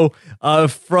so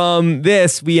from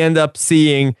this, we end up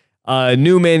seeing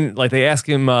Newman, like they ask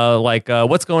him,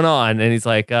 what's going on? And he's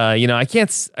like, I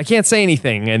can't say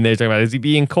anything. And they're talking about, is he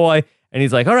being coy? And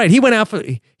he's like, all right, he went out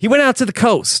to the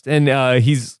coast, and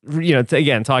he's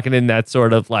again talking in that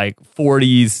sort of like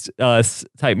 40s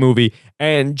type movie.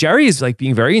 And Jerry is like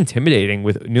being very intimidating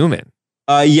with Newman.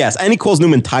 Yes, and he calls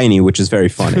Newman tiny, which is very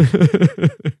funny.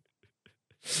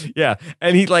 Yeah,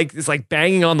 and he like is like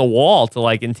banging on the wall to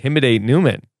like intimidate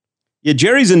Newman. Yeah,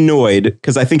 Jerry's annoyed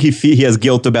because I think he has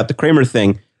guilt about the Kramer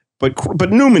thing, but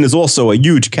Newman is also a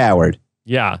huge coward.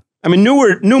 Yeah. I mean,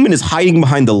 Newman is hiding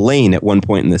behind Elaine at one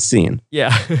point in this scene.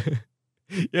 Yeah.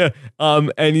 Yeah.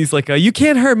 And he's like, you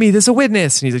can't hurt me. There's a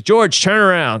witness. And he's like, George, turn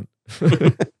around.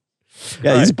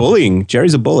 Yeah, he's bullying.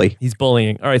 Jerry's a bully. He's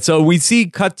bullying. All right. So we see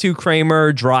cut to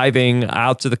Kramer driving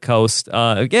out to the coast.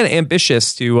 Again,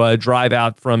 ambitious to drive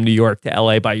out from New York to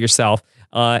LA by yourself.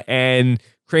 And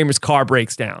Kramer's car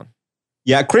breaks down.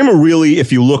 Yeah, Kramer really,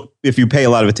 if you pay a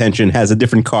lot of attention, has a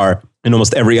different car in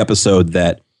almost every episode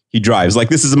that he drives. Like,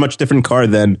 this is a much different car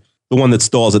than the one that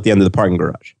stalls at the end of the parking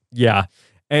garage. Yeah.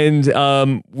 And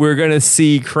we're going to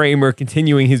see Kramer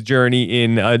continuing his journey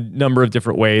in a number of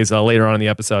different ways later on in the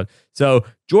episode. So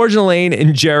George and Elaine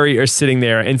and Jerry are sitting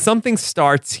there, and something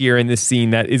starts here in this scene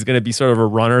that is going to be sort of a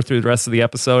runner through the rest of the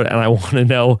episode, and I want to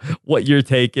know what your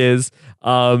take is.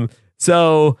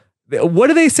 So what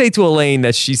do they say to Elaine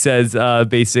that she says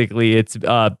basically it's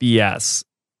BS?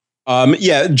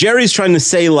 Yeah, Jerry's trying to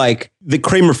say like that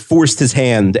Kramer forced his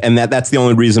hand and that's the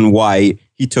only reason why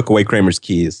he took away Kramer's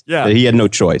keys. Yeah. That he had no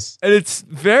choice. And it's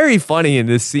very funny in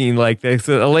this scene. Like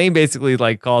so Elaine basically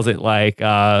like calls it like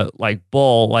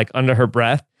bull, like under her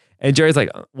breath. And Jerry's like,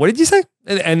 what did you say?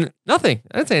 And nothing.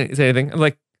 I didn't say anything. I'm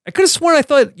like, I could have sworn I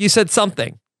thought you said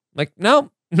something. I'm like,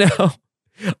 no.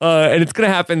 And it's going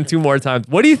to happen 2 more times.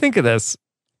 What do you think of this?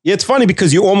 Yeah, it's funny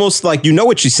because you almost like, you know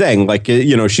what she's saying. Like,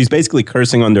 she's basically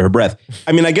cursing under her breath.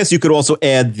 I mean, I guess you could also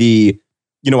add the,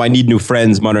 I need new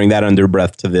friends, muttering that under her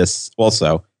breath to this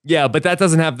also. Yeah, but that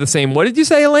doesn't have the same. What did you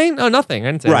say, Elaine? Oh, nothing.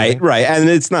 I didn't say anything. Right. And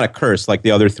it's not a curse like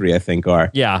the other 3, I think, are.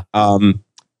 Yeah.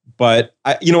 But,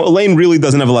 Elaine really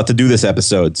doesn't have a lot to do this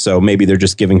episode. So maybe they're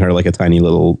just giving her like a tiny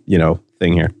little,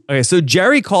 thing here. Okay, so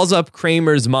Jerry calls up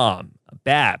Kramer's mom,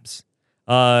 Babs.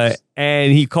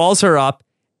 And he calls her up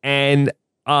and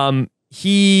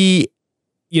he,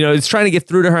 is trying to get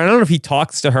through to her. I don't know if he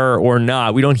talks to her or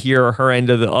not. We don't hear her end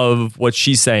of what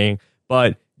she's saying,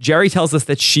 but Jerry tells us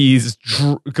that she's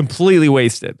completely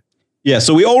wasted. Yeah.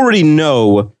 So we already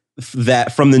know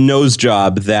that from the nose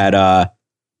job that,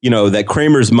 that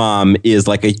Kramer's mom is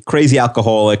like a crazy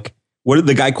alcoholic. What did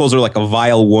the guy calls her, like a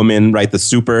vile woman, right? The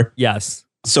super. Yes.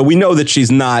 So we know that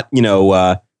she's not,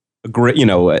 a great,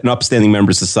 an upstanding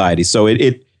member of society. So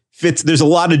it fits. There's a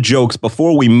lot of jokes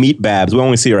before we meet Babs. We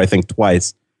only see her, I think,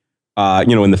 twice,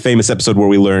 in the famous episode where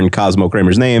we learn Cosmo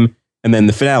Kramer's name and then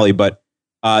the finale. But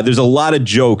there's a lot of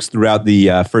jokes throughout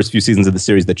the first few seasons of the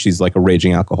series that she's like a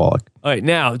raging alcoholic. All right.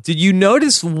 Now, did you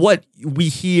notice what we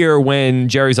hear when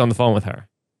Jerry's on the phone with her?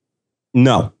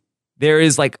 No. There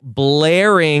is like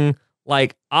blaring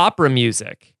like opera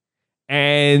music.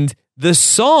 And the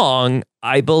song,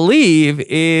 I believe,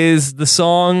 is the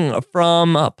song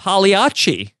from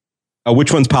Pagliacci.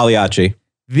 Which one's Pagliacci?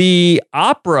 The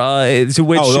opera is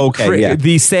which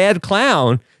the sad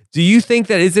clown. Do you think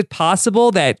that is it possible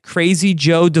that Crazy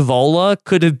Joe Davola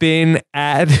could have been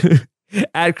at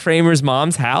Kramer's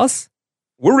mom's house?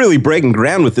 We're really breaking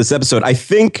ground with this episode. I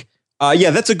think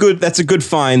that's a good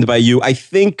find by you. I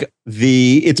think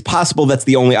it's possible that's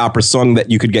the only opera song that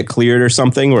you could get cleared or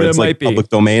something, or it's like public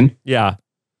domain. Yeah.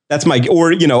 That's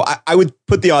I would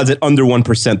put the odds at under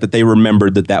 1% that they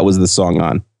remembered that was the song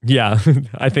on. Yeah,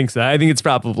 I think so. I think it's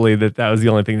probably that was the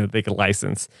only thing that they could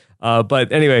license.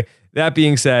 But anyway, that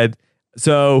being said,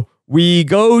 so we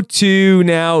go to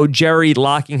now Jerry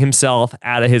locking himself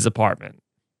out of his apartment.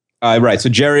 Right. So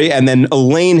Jerry, and then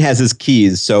Elaine has his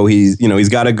keys. So he's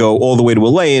got to go all the way to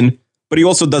Elaine, but he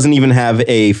also doesn't even have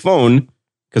a phone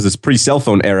because it's pre-cell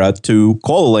phone era to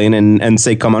call Elaine and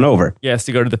say, come on over. He has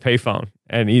to go to the payphone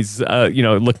and he's,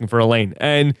 looking for Elaine.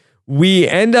 And we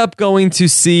end up going to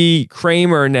see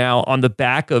Kramer now on the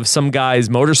back of some guy's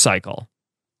motorcycle.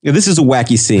 Yeah, this is a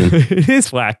wacky scene. It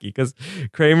is wacky because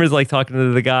Kramer's like talking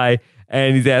to the guy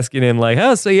and he's asking him like,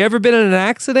 oh, so you ever been in an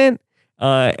accident?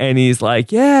 And he's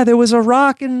like, yeah, there was a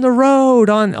rock in the road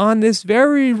on this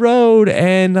very road.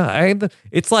 And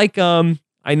it's like,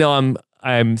 I know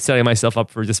I'm setting myself up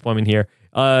for disappointment here.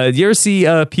 Do you ever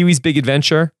see Pee-wee's Big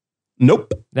Adventure?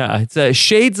 Nope. No, it's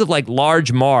shades of like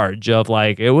Large Marge of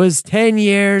like, it was 10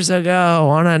 years ago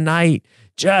on a night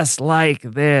just like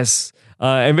this.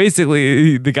 And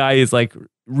basically the guy is like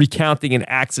recounting an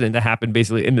accident that happened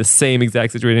basically in the same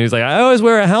exact situation. He's like, I always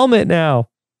wear a helmet now.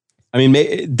 I mean,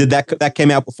 did that came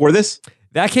out before this?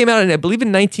 That came out, I believe,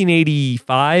 in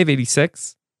 1985,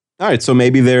 86. All right, so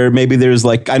maybe there's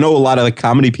like, I know a lot of like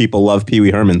comedy people love Pee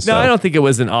Wee Herman. So. No, I don't think it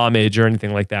was an homage or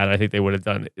anything like that. I think they would have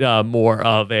done more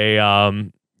of a,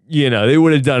 they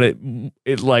would have done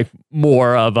it like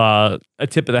more of a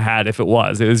tip of the hat if it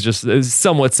was. It was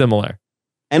somewhat similar.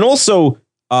 And also,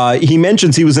 he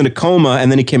mentions he was in a coma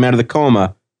and then he came out of the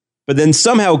coma. But then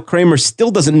somehow Kramer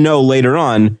still doesn't know later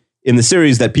on in the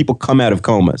series that people come out of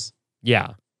comas.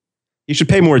 Yeah. You should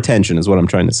pay more attention is what I'm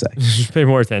trying to say. Pay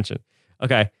more attention.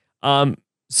 Okay.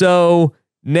 So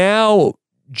now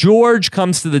George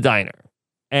comes to the diner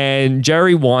and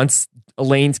Jerry wants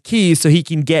Elaine's keys so he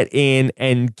can get in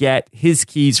and get his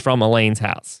keys from Elaine's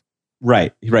house.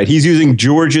 Right. He's using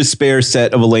George's spare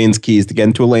set of Elaine's keys to get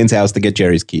into Elaine's house to get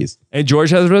Jerry's keys. And George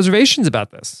has reservations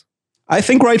about this. I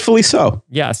think rightfully so.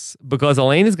 Yes, because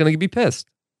Elaine is going to be pissed.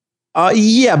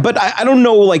 Yeah, but I don't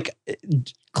know, like,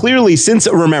 clearly,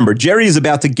 remember, Jerry is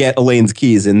about to get Elaine's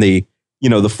keys in the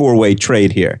four-way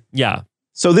trade here. Yeah.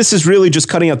 So this is really just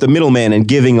cutting out the middleman and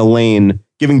giving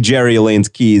Jerry Elaine's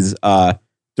keys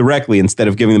directly instead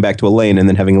of giving them back to Elaine and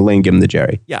then having Elaine give them to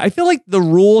Jerry. Yeah, I feel like the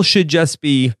rule should just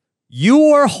be,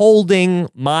 you're holding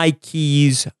my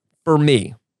keys for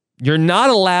me. You're not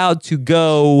allowed to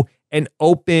go and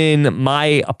open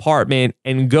my apartment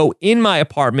and go in my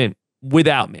apartment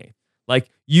without me. Like,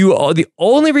 the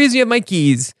only reason you have my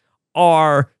keys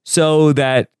are so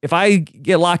that if I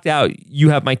get locked out,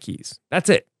 you have my keys. That's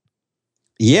it.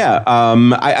 Yeah.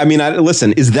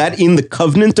 Listen, is that in the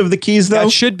covenant of the keys, though?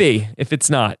 That should be, if it's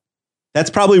not. That's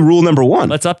probably rule number 1.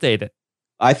 Let's update it.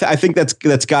 I think that's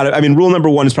got it. I mean, rule number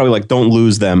 1 is probably like, don't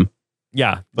lose them.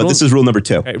 Yeah. But this is rule number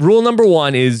 2. Okay, rule number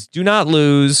 1 is do not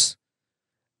lose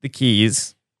the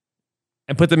keys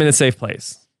and put them in a safe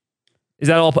place. Is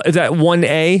that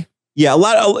 1A? Yeah,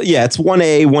 it's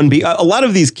 1A, 1B. A lot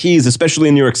of these keys, especially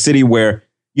in New York City where,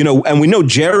 and we know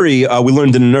Jerry, we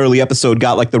learned in an early episode,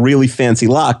 got like the really fancy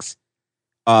locks,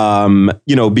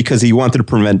 because he wanted to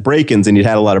prevent break-ins and he'd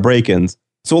had a lot of break-ins.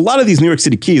 So a lot of these New York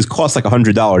City keys cost like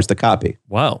 $100 to copy.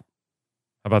 Wow.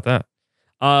 How about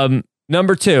that?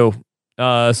 Number 2.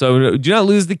 So do not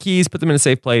lose the keys, put them in a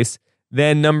safe place.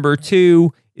 Then number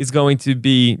 2 is going to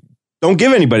be... Don't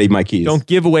give anybody my keys. Don't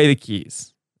give away the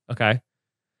keys. Okay.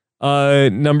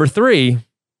 Number 3,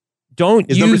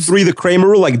 Is number 3 the Kramer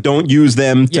rule? Like, don't use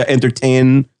them to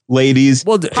entertain ladies?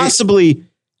 Well, possibly.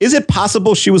 Is it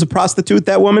possible she was a prostitute,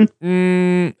 that woman?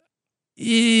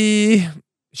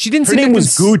 She didn't. Her name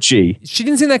was Gucci. She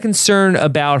didn't seem that concerned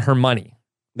about her money.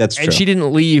 That's true. And she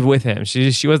didn't leave with him.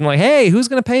 She wasn't like, hey, who's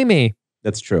going to pay me?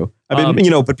 That's true. I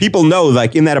mean, but people know,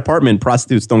 like, in that apartment,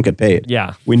 prostitutes don't get paid.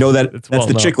 Yeah. We know that. That's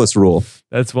the chickless rule.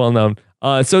 That's well known.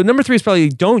 So number 3 is probably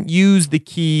don't use the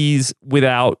keys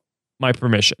without my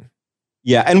permission.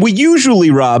 Yeah. And we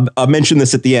usually, Rob, mention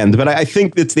this at the end, but I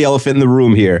think it's the elephant in the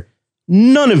room here.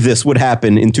 None of this would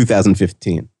happen in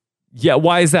 2015. Yeah.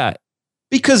 Why is that?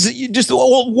 Because just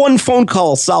one phone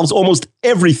call solves almost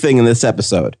everything in this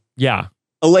episode. Yeah.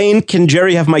 Elaine, can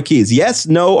Jerry have my keys? Yes,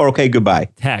 no, or okay, goodbye.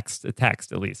 A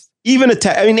text at least. Even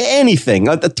anything,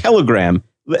 a telegram.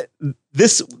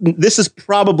 This is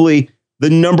probably the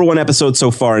number 1 episode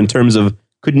so far in terms of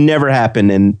could never happen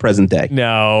in present day.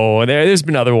 No, there's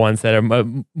been other ones that are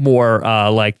more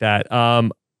like that.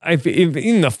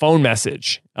 In the phone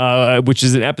message, which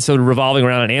is an episode revolving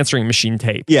around an answering machine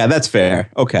tape. Yeah, that's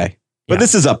fair. Okay. But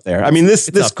this is up there. I mean,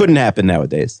 this couldn't happen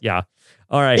nowadays. Yeah.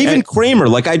 All right. Even Kramer,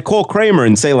 like I'd call Kramer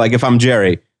and say, like, if I'm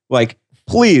Jerry, like,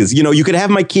 please, you could have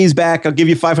my keys back. I'll give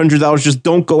you $500. Just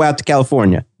don't go out to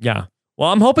California. Yeah. Well,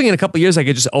 I'm hoping in a couple of years I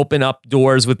could just open up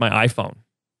doors with my iPhone.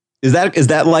 Is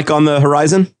that like on the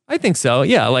horizon? I think so.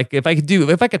 Yeah. Like if I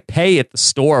could pay at the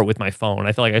store with my phone,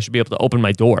 I feel like I should be able to open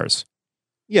my doors.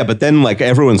 Yeah, but then like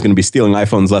everyone's going to be stealing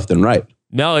iPhones left and right.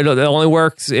 No, it only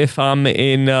works if I'm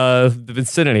in the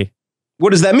vicinity. What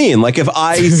does that mean? Like if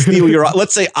I steal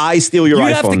let's say I steal your iPhone.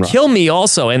 You have to kill me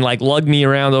also and like lug me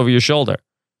around over your shoulder.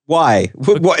 Why?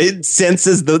 What it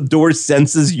senses, the door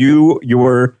senses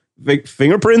your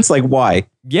fingerprints? Like why?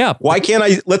 Yeah. Why can't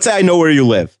I? Let's say I know where you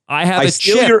live. I have a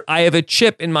chip. I have a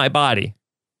chip in my body.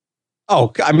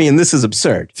 Oh, I mean, this is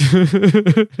absurd.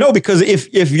 No, because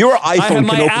if your iPhone can open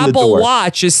the door. My Apple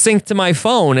Watch is synced to my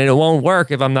phone and it won't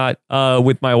work if I'm not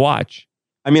with my watch.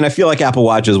 I mean, I feel like Apple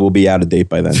Watches will be out of date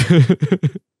by then.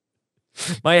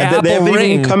 My Apple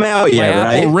Ring even come out yet,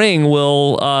 right? Apple Ring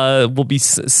will be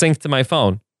synced to my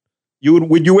phone.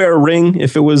 Would you wear a ring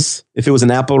if it was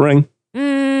an Apple ring?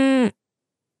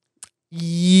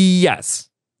 Yes.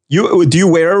 Do you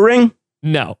wear a ring?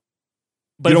 No.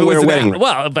 But you don't wear a wedding ring.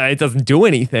 Well, but it doesn't do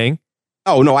anything.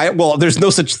 Oh, no. Well, there's no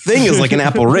such thing as like an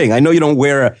Apple ring. I know you don't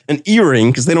wear an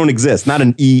earring because they don't exist. Not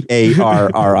an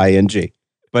EARRING,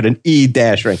 but an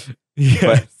E-ring.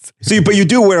 Yes. But you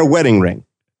do wear a wedding ring.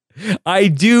 I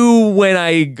do when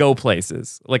I go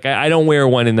places. Like I don't wear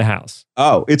one in the house.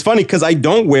 Oh, it's funny because I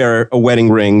don't wear a wedding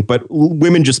ring, but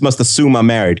women just must assume I'm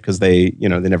married because they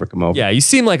never come over. Yeah, you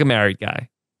seem like a married guy.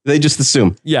 They just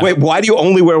assume. Yeah. Wait, why do you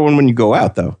only wear one when you go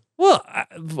out, though? Well,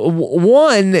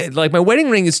 one, like my wedding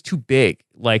ring is too big.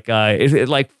 Like it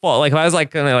like fall. Like if I was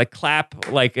like gonna like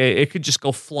clap, like it could just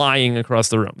go flying across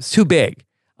the room. It's too big.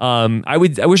 I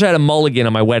wish I had a mulligan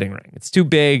on my wedding ring. It's too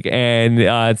big and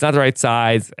it's not the right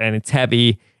size and it's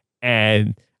heavy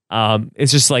and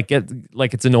it's just like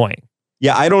it's annoying.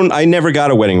 Yeah, I never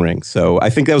got a wedding ring, so I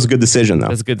think that was a good decision, though.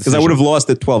 That's a good because decision. I would have lost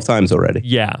it 12 times already.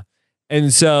 Yeah,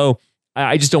 and so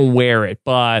I just don't wear it.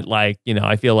 But like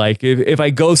I feel like if I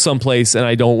go someplace and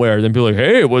I don't wear it, then people are like,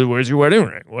 hey, where's your wedding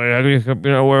ring? Wearing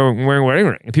a wedding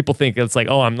ring, and people think it's like,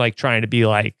 oh, I'm like trying to be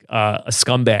like a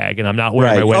scumbag, and I'm not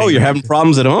wearing my wedding. Oh, you're ring. having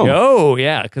problems at home. Oh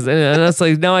yeah, because that's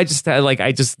like no, I just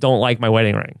don't like my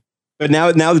wedding ring. But now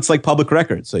it's like public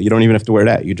record, so you don't even have to wear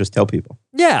that. You just tell people.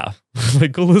 Yeah,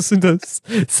 like go listen to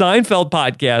Seinfeld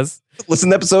podcast. Listen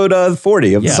to episode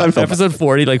 40 of the Seinfeld. Episode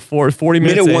 40, like 40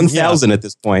 minutes. Minute 1,000 at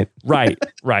this point.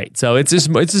 Right. So it's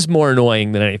just more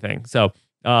annoying than anything. So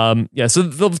So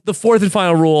the fourth and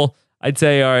final rule I'd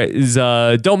say is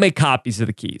don't make copies of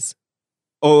the keys.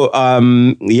 Oh,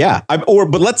 yeah.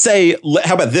 But let's say,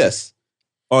 how about this?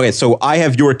 Okay, so I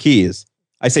have your keys.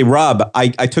 I say, Rob,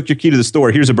 I took your key to the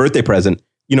store. Here's a birthday present.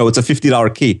 It's a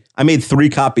 $50 key. I made 3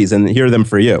 copies and here are them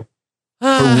for you.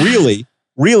 But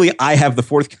really, I have the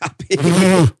 4th copy.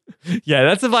 Yeah,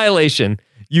 that's a violation.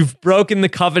 You've broken the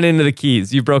covenant of the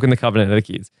keys.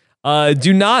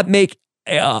 Do not make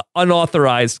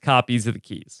unauthorized copies of the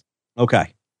keys.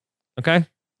 Okay. And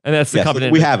that's the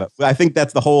covenant. We have it. I think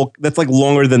that's that's like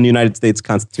longer than the United States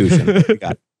Constitution. We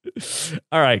got it.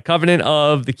 All right. Covenant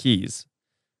of the keys.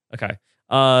 Okay.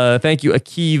 Thank you,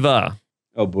 Akiva.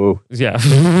 Oh, boo. Yeah.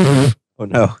 Oh,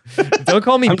 no. Don't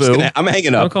call me boo. I'm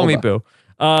hanging up. Don't call me boo.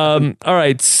 All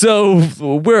right. So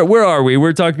where are we?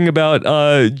 We're talking about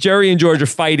Jerry and George are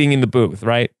fighting in the booth,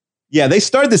 right? Yeah, they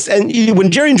start this. And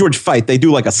when Jerry and George fight, they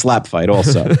do like a slap fight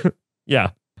also. Yeah.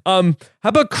 How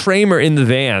about Kramer in the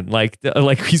van? Like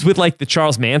he's with like the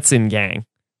Charles Manson gang.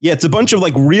 Yeah, it's a bunch of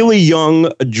like really young,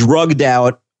 drugged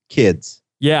out kids.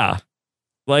 Yeah.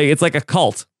 Like it's like a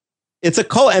cult. It's a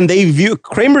cult, and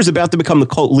Kramer's about to become the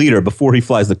cult leader before he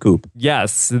flies the coop.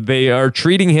 Yes, they are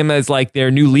treating him as like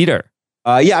their new leader.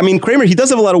 Yeah, I mean, Kramer, he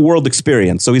does have a lot of world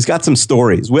experience, so he's got some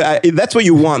stories. That's what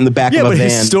you want in the back of a van.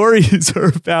 His stories are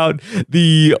about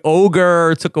the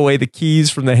ogre took away the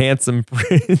keys from the handsome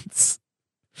prince.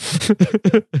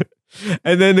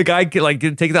 And then the guy like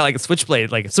takes out like a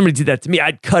switchblade. Like if somebody did that to me,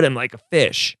 I'd cut him like a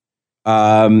fish.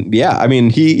 Yeah, I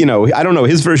mean, I don't know.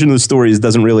 His version of the stories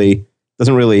doesn't really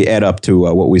add up to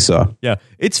what we saw. Yeah,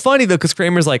 it's funny though because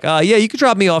Kramer's like, yeah, you could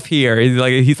drop me off here.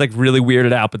 He's like really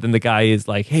weirded out, but then the guy is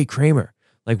like, hey, Kramer,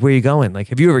 like where you going? Like,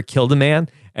 have you ever killed a man?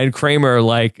 And Kramer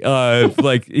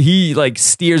he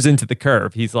steers into the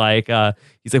curve. He's like,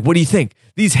 what do you think?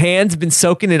 These hands have been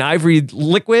soaking in ivory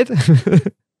liquid.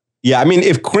 Yeah, I mean,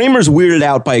 if Kramer's weirded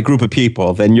out by a group of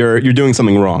people, then you're doing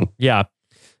something wrong. Yeah.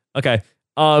 Okay.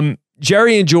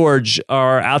 Jerry and George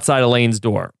are outside Elaine's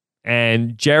door.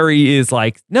 And Jerry is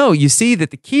like, no, you see that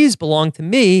the keys belong to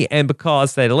me. And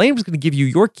because that Elaine was going to give you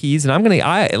your keys and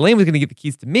Elaine was going to give the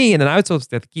keys to me. And then I was supposed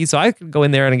to have the keys. So I could go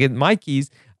in there and get my keys.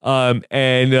 And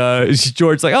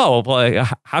George's like, oh, well,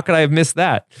 how could I have missed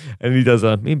that? And he does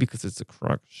maybe because it's a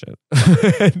crock shit.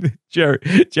 And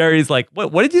Jerry's like,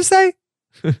 what did you say?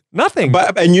 Nothing.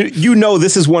 And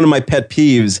this is one of my pet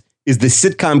peeves is the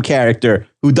sitcom character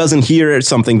who doesn't hear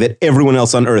something that everyone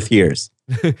else on Earth hears.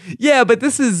 Yeah, but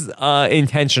this is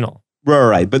intentional.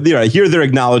 Right. But here they're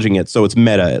acknowledging it, so it's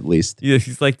meta at least. Yeah,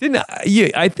 he's like,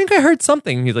 I think I heard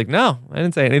something. He's like, no, I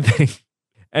didn't say anything.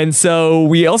 And so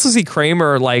we also see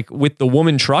Kramer like with the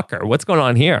woman trucker. What's going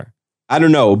on here? I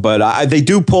don't know, but they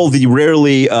do pull the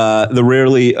rarely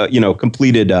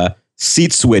completed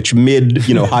seat switch mid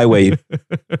highway.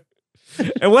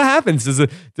 And what happens?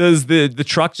 Does the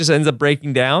truck just ends up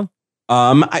breaking down?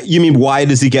 You mean why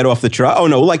does he get off the truck? Oh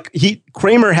no,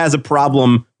 Kramer has a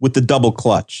problem with the double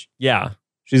clutch. Yeah.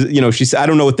 She's I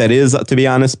don't know what that is to be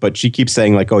honest, but she keeps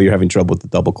saying like, oh, you're having trouble with the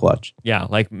double clutch. Yeah,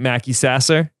 like Mackie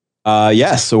Sasser.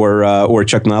 Yes, or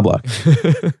Chuck Knobloch.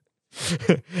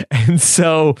 And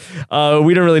so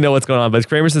we don't really know what's going on, but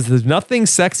Kramer says there's nothing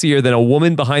sexier than a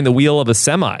woman behind the wheel of a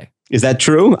semi. Is that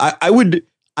true?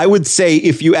 I would say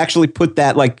if you actually put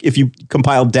that, like if you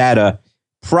compile data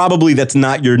probably that's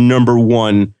not your number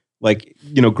one, like,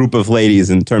 group of ladies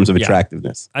in terms of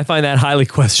attractiveness. I find that highly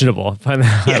questionable.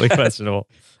 Questionable.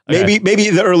 Okay. Maybe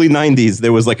in the early 90s,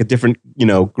 there was like a different,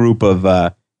 group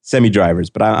of semi-drivers,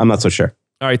 but I'm not so sure.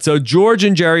 All right. So George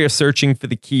and Jerry are searching for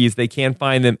the keys. They can't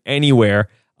find them anywhere.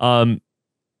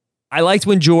 I liked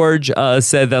when George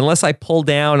said that unless I pull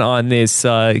down on this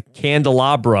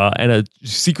candelabra and a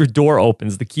secret door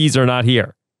opens, the keys are not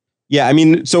here. Yeah, I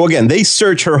mean, so again, they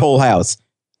search her whole house.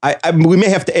 We may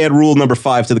have to add rule number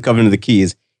 5 to the Covenant of the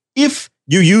Keys. If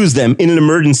you use them in an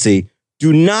emergency,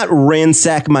 do not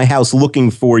ransack my house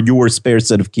looking for your spare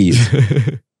set of keys.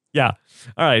 Yeah.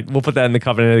 All right. We'll put that in the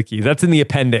Covenant of the Keys. That's in the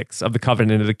appendix of the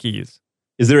Covenant of the Keys.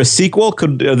 Is there a sequel?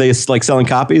 Are they like selling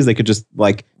copies? They could just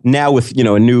like now with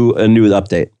a new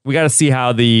update. We got to see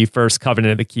how the first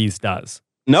Covenant of the Keys does.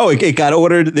 No, it got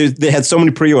ordered. They had so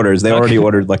many pre-orders. They already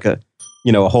ordered like a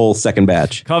whole second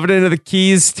batch. Covenant of the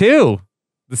Keys 2,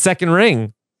 the second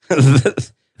ring,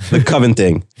 the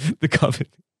covenanting. The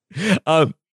covenant.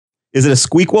 Is it a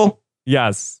squeakquel?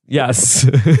 Yes.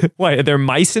 Why? Are there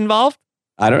mice involved?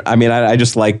 I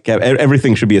just like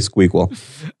everything should be a squeakquel.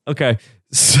 Okay.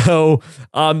 So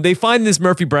they find this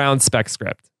Murphy Brown spec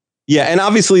script. Yeah, and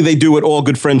obviously they do what all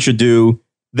good friends should do.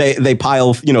 They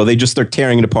pile, they just start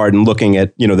tearing it apart and looking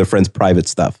at, their friends' private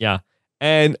stuff. Yeah.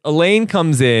 And Elaine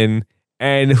comes in,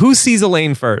 and who sees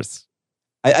Elaine first?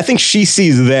 I think she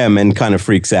sees them and kind of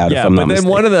freaks out. Yeah, if I'm but not then mistaken.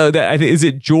 one of is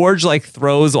it George like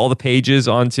throws all the pages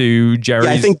onto Jerry?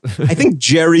 Yeah, I think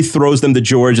Jerry throws them to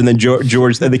George, and then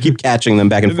George they keep catching them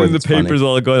back and forth. Then the papers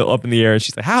all go up in the air, and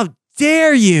she's like, "How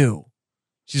dare you!"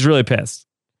 She's really pissed.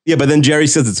 Yeah, but then Jerry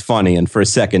says it's funny, and for a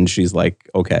second she's like,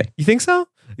 "Okay." You think so?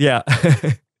 Yeah.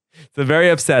 So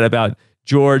very upset about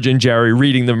George and Jerry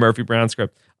reading the Murphy Brown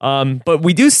script. But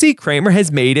we do see Kramer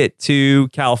has made it to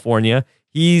California.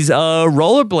 He's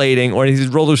rollerblading or he's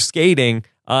roller skating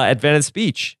at Venice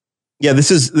Beach. Yeah, this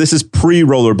is pre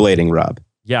rollerblading, Rob.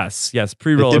 Yes,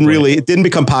 pre rollerblading. It didn't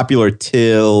become popular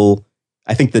till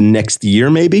I think the next year,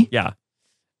 maybe. Yeah,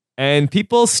 and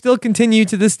people still continue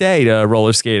to this day to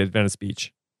roller skate at Venice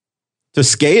Beach. To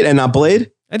skate and not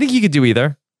blade? I think you could do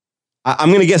either. I'm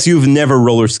going to guess you've never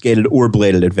roller skated or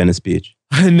bladed at Venice Beach.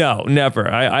 No, never.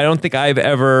 I don't think I've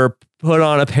ever put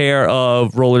on a pair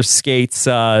of roller skates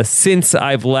since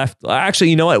I've left.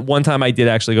 Actually, you know what? One time I did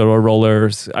actually go to a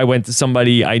rollers. I went to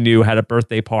somebody I knew had a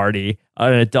birthday party,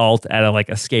 an adult at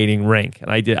a skating rink. And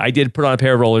I did put on a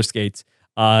pair of roller skates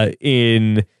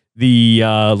in the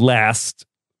last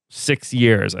 6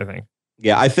 years, I think.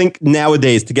 Yeah, I think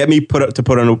nowadays to get me put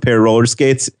on a pair of roller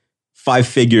skates, 5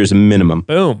 figures minimum.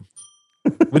 Boom.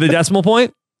 With a decimal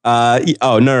point?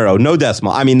 No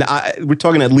decimal. I mean, we're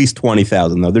talking at least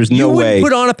 20,000 though. There's no way. You would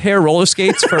put on a pair of roller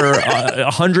skates for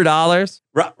 $100?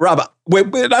 Rob, wait,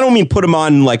 I don't mean put them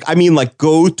on. I mean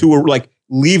go to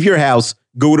leave your house,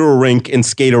 go to a rink, and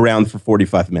skate around for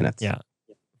 45 minutes. Yeah.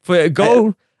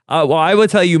 Well, I will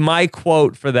tell you my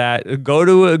quote for that. Go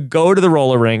to the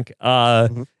roller rink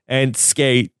and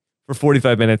skate for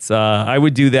 45 minutes. I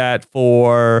would do that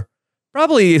for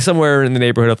probably somewhere in the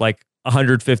neighborhood of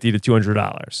 $150 to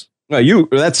 $200. No,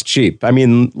 that's cheap. I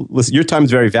mean, listen, your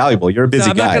time's very valuable. You're a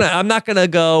busy guy. I'm not gonna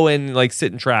go and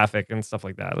sit in traffic and stuff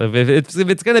like that. If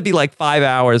it's gonna be 5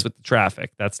 hours with the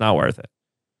traffic, that's not worth it.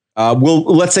 Well,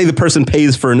 let's say the person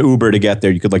pays for an Uber to get there.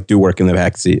 You could do work in the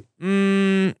back seat.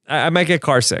 I might get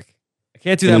car sick. I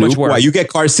can't do that much work. Why, you get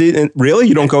car seat? And really?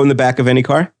 You don't go in the back of any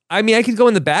car? I mean, I could go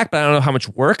in the back, but I don't know how much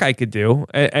work I could do.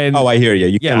 And I hear you.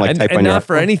 You can type on your not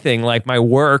for anything. My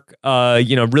work,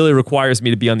 really requires me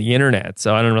to be on the internet.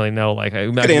 So I don't really know. I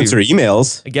could answer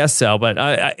emails. I guess so, but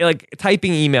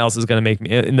typing emails is going to make me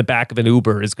in the back of an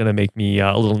Uber is going to make me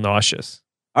a little nauseous.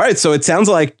 All right, so it sounds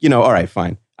like all right,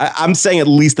 fine. I'm saying at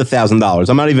least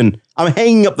 $1,000. I'm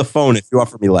hanging up the phone if you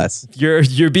offer me less.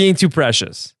 You're being too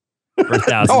precious for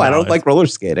 $1,000. No, I don't like roller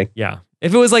skating. Yeah.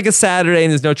 If it was a Saturday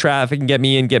and there's no traffic and get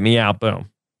me in, get me out,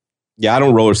 boom. Yeah, I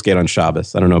don't roller skate on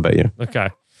Shabbos. I don't know about you. Okay.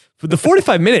 But the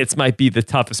 45 minutes might be the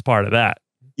toughest part of that.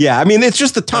 Yeah, I mean, it's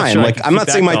just the time. Sure I'm not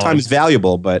saying my time is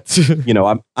valuable, but,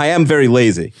 I am very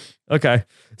lazy. Okay.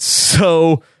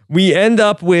 So we end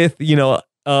up with,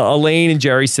 Elaine and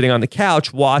Jerry sitting on the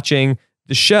couch watching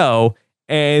the show.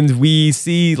 And we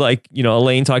see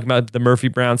Elaine talking about the Murphy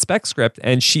Brown spec script.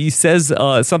 And she says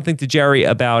something to Jerry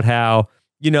about how,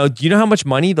 do you know how much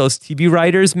money those TV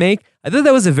writers make? I thought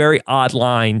that was a very odd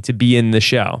line to be in the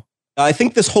show. I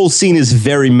think this whole scene is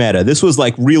very meta. This was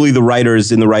really the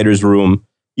writers in the writer's room,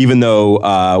 even though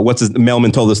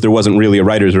Melman told us there wasn't really a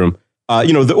writer's room. All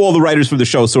the writers for the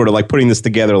show sort of putting this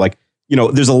together,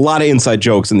 there's a lot of inside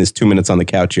jokes in this 2 minutes on the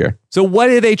couch here. So what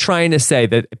are they trying to say?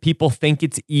 That people think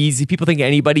it's easy? People think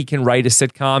anybody can write a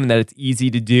sitcom and that it's easy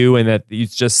to do and that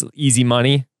it's just easy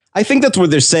money? I think that's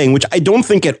what they're saying, which I don't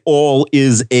think at all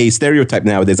is a stereotype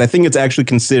nowadays. I think it's actually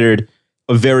considered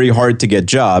a very hard to get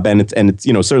job, and it's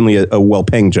certainly a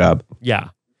well-paying job. Yeah.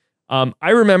 I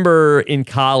remember in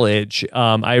college,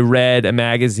 I read a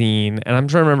magazine, and I'm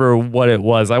trying to remember what it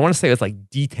was. I want to say it was like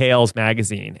Details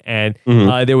magazine, and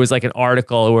there was like an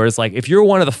article where it's like, if you're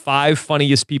one of the 5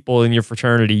 funniest people in your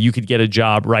fraternity, you could get a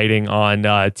job writing on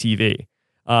TV,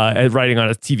 writing on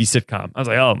a TV sitcom. I was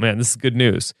like, oh man, this is good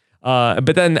news.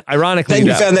 But then, ironically, then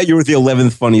you found that you were the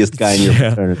 11th funniest guy in your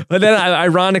fraternity. But then,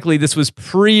 ironically, this was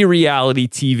pre-reality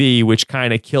TV, which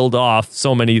kind of killed off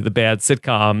so many of the bad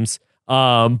sitcoms.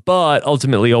 But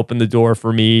ultimately opened the door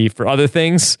for me for other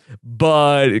things,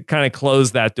 but it kind of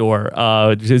closed that door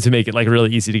to make it like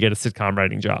really easy to get a sitcom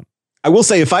writing job. I will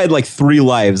say, if I had like 3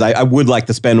 lives, I would like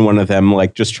to spend one of them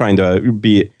like just trying to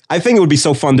be. I think it would be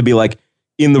so fun to be like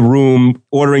in the room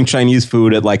ordering Chinese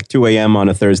food at like 2 a.m. on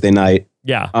a Thursday night.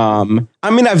 Yeah. I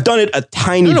mean, I've done it a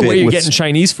tiny bit. I don't know where you're getting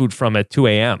Chinese food from at 2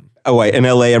 a.m. Oh, wait, in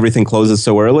LA, everything closes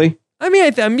so early? I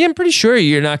mean, I'm pretty sure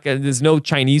you're not gonna. There's no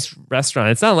Chinese restaurant.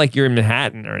 It's not like you're in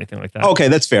Manhattan or anything like that. Okay,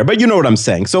 that's fair. But you know what I'm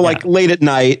saying. So like late at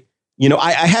night,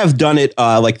 I have done it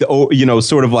like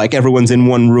sort of like everyone's in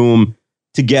one room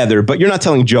together, but you're not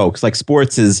telling jokes. Like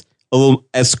sports is a little,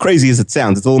 as crazy as it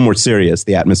sounds, it's a little more serious,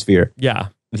 the atmosphere. Yeah.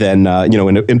 Than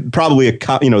in probably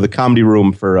the comedy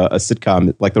room for a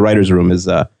sitcom, like the writer's room is.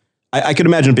 I could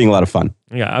imagine it being a lot of fun.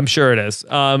 Yeah, I'm sure it is.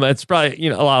 It's probably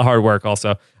a lot of hard work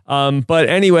also. But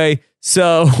anyway,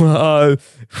 so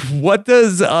what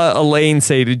does Elaine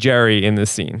say to Jerry in this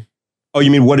scene? Oh,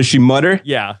 you mean what does she mutter?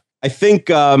 Yeah, I think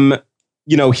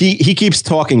he keeps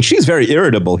talking. She's very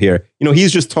irritable here.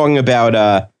 He's just talking about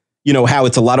how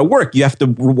it's a lot of work. You have to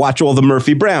watch all the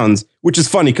Murphy Browns, which is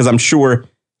funny because I'm sure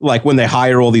like when they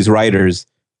hire all these writers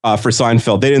for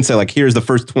Seinfeld, they didn't say like, here's the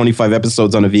first 25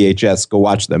 episodes on a VHS, go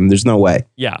watch them. There's no way.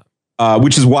 Yeah.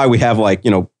 Which is why we have like,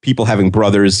 people having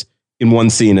brothers in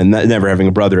one scene and never having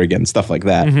a brother again, stuff like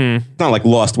that. Mm-hmm. It's not like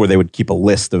Lost where they would keep a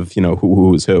list of,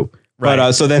 who's who. Right.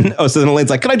 But so then Elaine's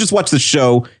like, can I just watch the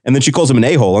show? And then she calls him an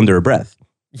a-hole under her breath.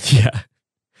 Yeah.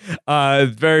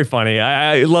 Very funny.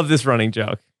 I love this running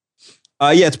joke.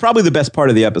 Yeah, it's probably the best part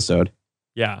of the episode.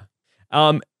 Yeah.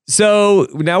 So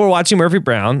now we're watching Murphy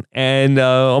Brown, and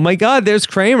oh my God, there's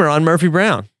Kramer on Murphy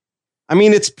Brown. I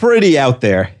mean, it's pretty out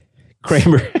there,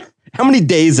 Kramer. How many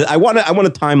days? I want a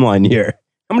timeline here.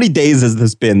 How many days has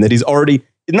this been that he's already?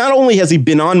 Not only has he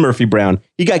been on Murphy Brown,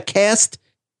 he got cast.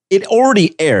 It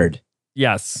already aired.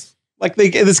 Yes, like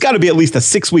there's got to be at least a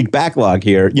 6-week backlog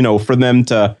here. For them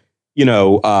to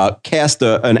cast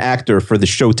an actor for the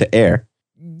show to air.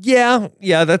 Yeah,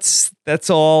 that's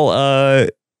all.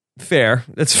 Fair.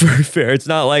 That's very fair. It's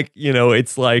not like,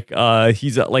 it's like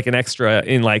he's like an extra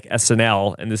in like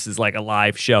SNL and this is like a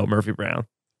live show, Murphy Brown.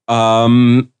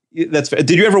 That's fair.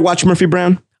 Did you ever watch Murphy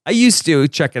Brown? I used to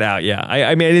check it out. Yeah.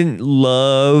 I mean, I didn't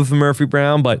love Murphy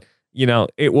Brown, but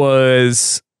it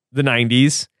was the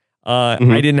 90s. I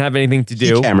didn't have anything to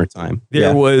do. Camera time.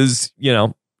 There was,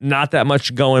 not that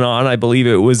much going on. I believe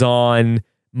it was on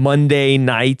Monday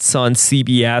nights on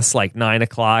CBS, like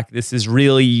 9:00. This is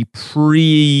really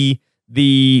pre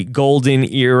the golden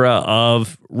era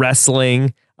of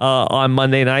wrestling on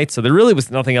Monday nights. So there really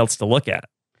was nothing else to look at.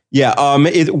 Yeah.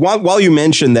 While you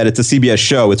mentioned that it's a CBS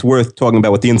show, it's worth talking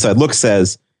about what the Inside Look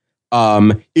says.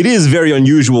 It is very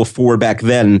unusual for back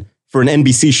then for an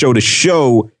NBC show to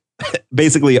show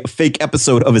basically a fake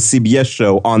episode of a CBS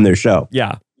show on their show.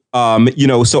 Yeah.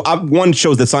 So one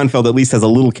shows that Seinfeld at least has a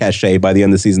little cachet by the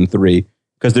end of season 3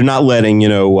 because they're not letting,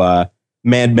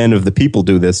 Mad Men of the People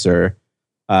do this or,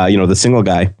 the single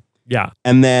guy. Yeah.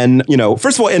 And then,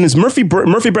 first of all, and Murphy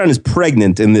Brown is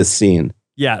pregnant in this scene.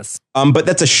 Yes. But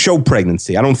that's a show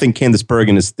pregnancy. I don't think Candice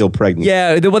Bergen is still pregnant.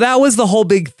 Yeah. Well, that was the whole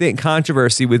big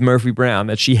controversy with Murphy Brown,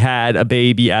 that she had a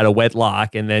baby out of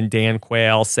wedlock. And then Dan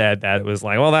Quayle said that it was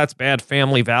like, well, that's bad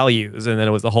family values. And then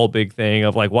it was the whole big thing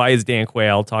of like, why is Dan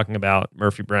Quayle talking about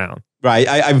Murphy Brown? Right.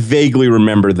 I vaguely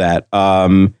remember that.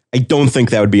 I don't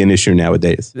think that would be an issue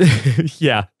nowadays.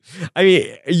 Yeah. I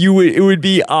mean, it would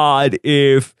be odd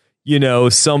if,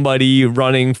 somebody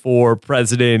running for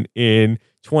president in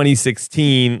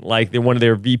 2016, like one of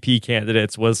their VP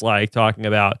candidates was like talking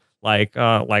about like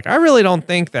I really don't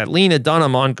think that Lena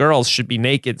Dunham on Girls should be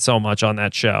naked so much on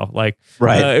that show. Like,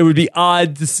 right. It would be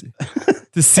odd to see.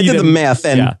 I did the math,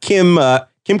 and Kim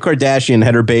Kardashian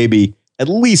had her baby at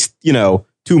least 2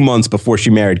 months before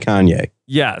she married Kanye.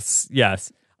 Yes.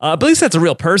 But at least that's a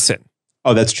real person.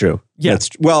 Oh, that's true. Yeah.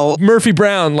 Well, Murphy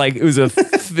Brown, like it was a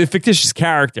fictitious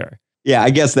character. yeah, I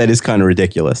guess that is kind of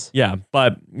ridiculous. Yeah,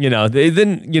 but the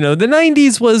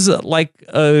 90s was like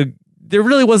there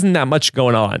really wasn't that much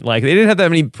going on. Like they didn't have that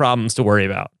many problems to worry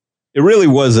about. It really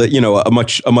was a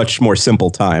much more simple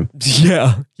time.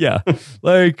 Yeah.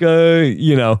 Like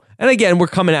and again, we're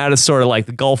coming out of sort of like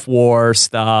the Gulf War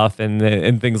stuff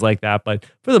and things like that. But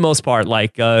for the most part,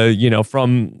 like from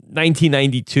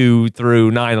 1992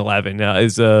 through 9/11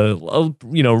 is a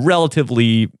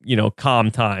relatively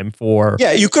calm time for.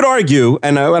 Yeah, you could argue,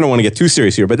 and I don't want to get too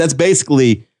serious here, but that's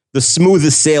basically the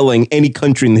smoothest sailing any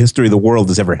country in the history of the world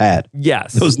has ever had.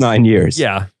 Yes, those 9 years.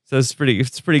 Yeah, so it's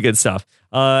pretty good stuff.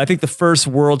 I think the first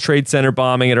World Trade Center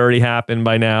bombing had already happened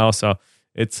by now, so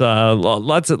it's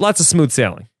lots of smooth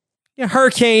sailing. Yeah,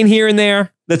 hurricane here and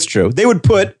there. That's true. They would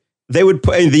put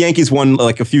the Yankees won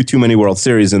like a few too many World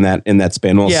Series in that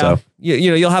span also. Yeah,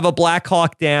 you'll have a Black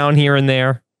Hawk Down here and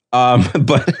there.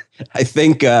 But I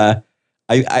think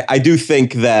I do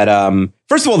think that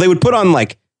first of all they would put on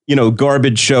like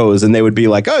garbage shows and they would be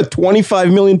like,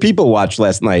 25 million people watched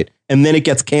last night. And then it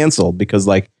gets canceled because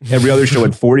like every other show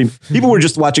had 40. People were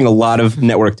just watching a lot of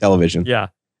network television. Yeah.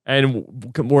 And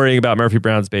worrying about Murphy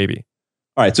Brown's baby.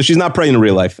 All right. So she's not pregnant in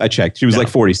real life. I checked. She was like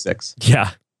 46.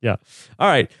 Yeah. All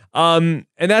right. And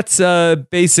that's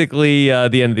basically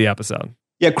the end of the episode.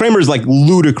 Yeah. Kramer's like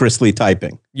ludicrously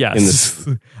typing. Yes.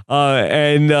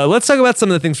 And let's talk about some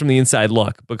of the things from the Inside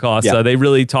Look because they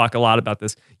really talk a lot about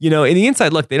this. In the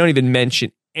Inside Look, they don't even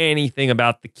mention anything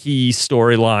about the key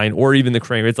storyline or even the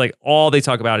Kramer. It's like all they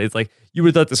talk about is like you would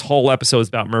have thought this whole episode is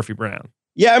about Murphy Brown.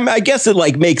 Yeah, I guess it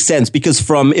like makes sense because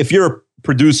if you're a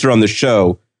producer on the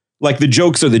show, like the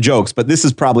jokes are the jokes, but this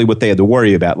is probably what they had to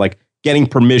worry about, like getting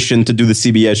permission to do the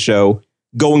CBS show,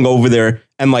 going over there,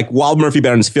 and like while Murphy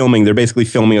Brown is filming, they're basically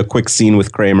filming a quick scene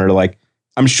with Kramer. Like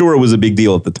I'm sure it was a big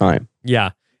deal at the time.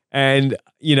 Yeah, and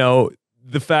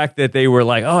the fact that they were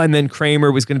like, and then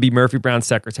Kramer was going to be Murphy Brown's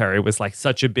secretary was like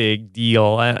such a big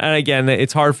deal. And again,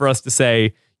 it's hard for us to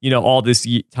say, all this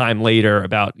time later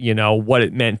about, what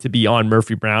it meant to be on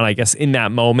Murphy Brown. I guess in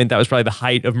that moment, that was probably the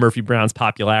height of Murphy Brown's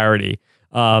popularity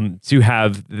to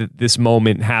have this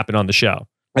moment happen on the show.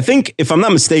 I think, if I'm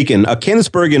not mistaken,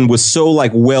 Candice Bergen was so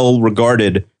like well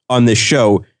regarded on this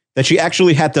show that she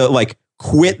actually had to like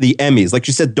quit the Emmys. Like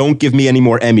she said, don't give me any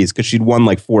more Emmys because she'd won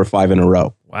like 4 or 5 in a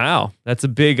row. Wow. That's a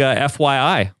big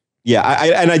FYI. Yeah.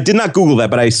 I did not Google that,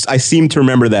 but I seem to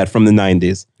remember that from the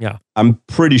 90s. Yeah. I'm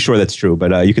pretty sure that's true,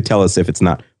 but you could tell us if it's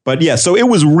not. But yeah, so it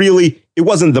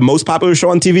wasn't the most popular show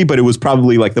on TV, but it was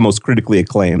probably like the most critically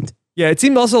acclaimed. Yeah, it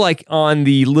seemed also like on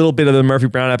the little bit of the Murphy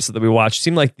Brown episode that we watched, it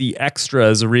seemed like the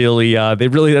extras really,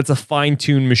 that's a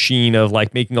fine-tuned machine of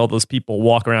like making all those people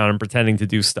walk around and pretending to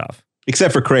do stuff.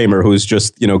 Except for Kramer, who's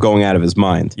just, going out of his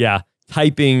mind. Yeah,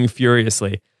 typing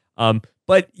furiously.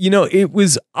 But, it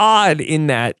was odd in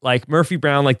that like Murphy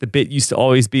Brown, like the bit used to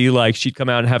always be like she'd come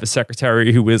out and have a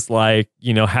secretary who was like,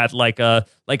 had like a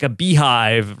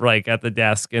beehive like at the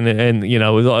desk. And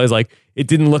it was always like it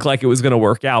didn't look like it was going to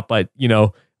work out. But,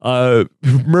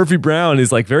 Murphy Brown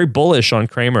is like very bullish on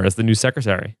Kramer as the new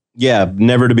secretary. Yeah,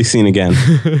 never to be seen again.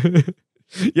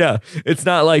 Yeah, it's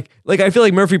not like I feel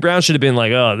like Murphy Brown should have been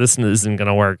like, this isn't going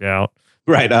to work out.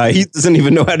 Right. He doesn't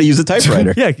even know how to use a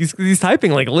typewriter. Yeah, he's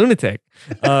typing like a lunatic.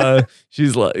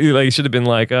 She's like should have been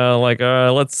like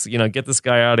let's get this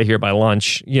guy out of here by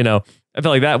lunch. I feel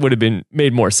like that would have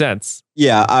made more sense.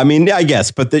 Yeah, I mean, I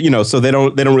guess, but so they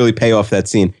don't really pay off that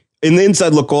scene. In the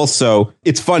Inside Look also,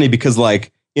 it's funny because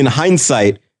like in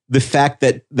hindsight, the fact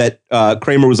that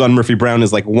Kramer was on Murphy Brown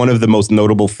is like one of the most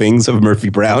notable things of Murphy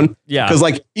Brown. Yeah, because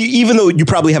like even though you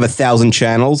probably have 1,000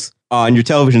 channels on your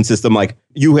television system, like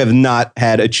you have not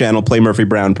had a channel play Murphy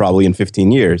Brown probably in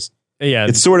 15 years. Yeah,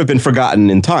 it's sort of been forgotten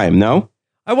in time. No,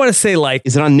 I want to say like,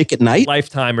 is it on Nick at Night?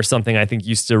 Lifetime or something? I think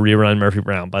used to rerun Murphy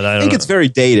Brown, but I think it's very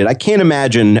dated. I can't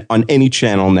imagine on any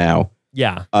channel now.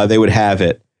 Yeah, they would have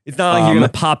it. It's not like you're going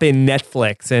to pop in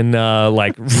Netflix and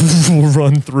like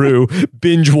run through,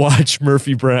 binge watch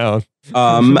Murphy Brown.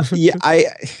 Yeah,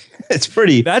 it's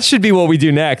pretty. That should be what we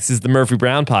do next is the Murphy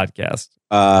Brown podcast.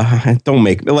 Don't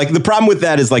make me like the problem with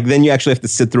that is like then you actually have to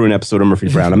sit through an episode of Murphy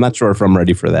Brown. I'm not sure if I'm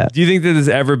ready for that. Do you think that there's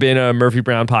ever been a Murphy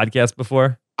Brown podcast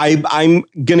before? I'm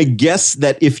going to guess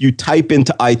that if you type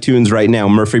into iTunes right now,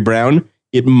 Murphy Brown,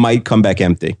 it might come back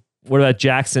empty. What about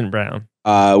Jackson Brown?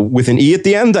 With an E at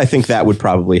the end, I think that would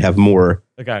probably have more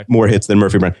hits than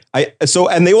Murphy Brown.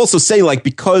 And they also say like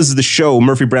because the show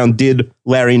Murphy Brown did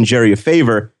Larry and Jerry a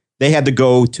favor, they had to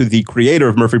go to the creator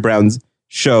of Murphy Brown's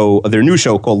show, their new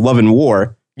show called Love and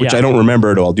War, which Yeah. I don't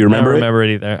remember at all. Do you I remember don't it? remember it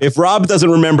either. If Rob doesn't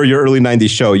remember your early '90s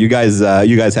show, you guys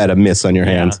had a miss on your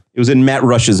hands. It was in Matt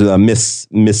Rush's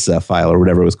miss file or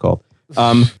whatever it was called.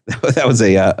 That was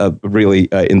a really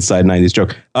inside '90s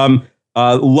joke.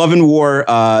 Love and War.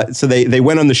 So they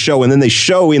went on the show, and then they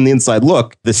show in the Inside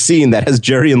Look the scene that has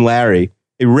Jerry and Larry,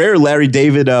 a rare Larry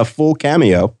David full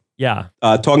cameo. Yeah.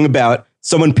 Talking about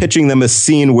someone pitching them a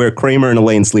scene where Kramer and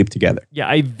Elaine sleep together. Yeah,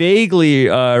 I vaguely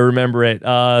remember it.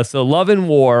 So Love and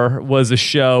War was a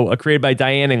show created by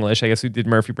Diane English, I guess, who did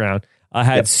Murphy Brown.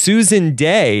 Had Susan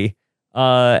Day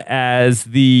as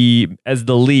the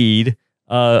lead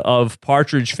of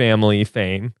Partridge Family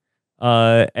fame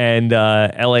and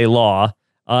L.A. Law,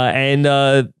 and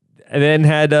then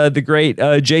had the great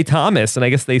Jay Thomas, and I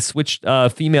guess they switched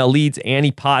female leads.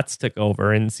 Annie Potts took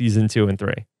over in season 2 and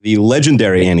 3. The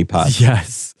legendary Annie Potts.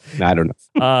 Yes. I don't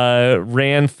know.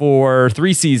 Ran for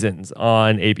 3 seasons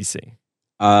on ABC.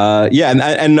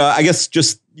 And I guess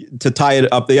just to tie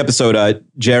it up, the episode,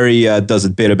 Jerry does a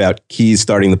bit about Keys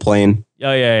starting the plane.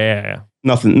 Oh, yeah.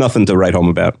 Nothing to write home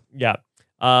about. Yeah.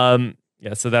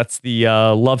 So that's the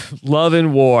Love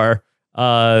and War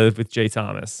with Jay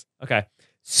Thomas. Okay.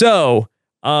 So,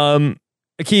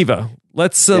 Akiva,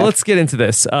 let's get into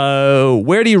this.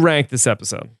 Where do you rank this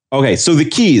episode? Okay, so the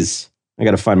Keys. I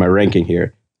got to find my ranking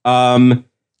here. I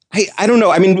don't know.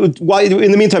 I mean, why?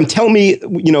 In the meantime, tell me,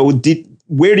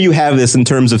 where do you have this in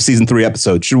terms of season 3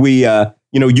 episodes? Should we,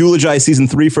 eulogize season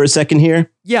 3 for a second here?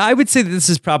 Yeah, I would say that this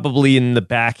is probably in the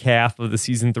back half of the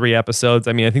season 3 episodes.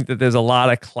 I mean, I think that there's a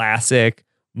lot of classic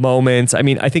moments. I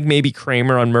mean, I think maybe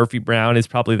Kramer on Murphy Brown is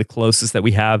probably the closest that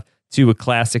we have to a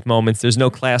classic moments. There's no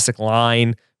classic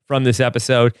line from this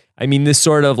episode. I mean, this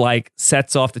sort of like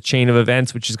sets off the chain of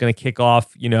events, which is going to kick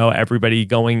off, everybody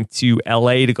going to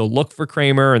LA to go look for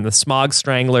Kramer and the Smog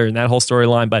Strangler and that whole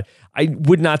storyline. But I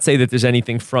would not say that there's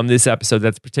anything from this episode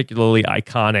that's particularly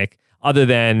iconic other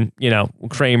than,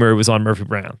 Kramer was on Murphy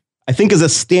Brown. I think as a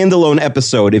standalone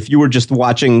episode, if you were just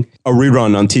watching a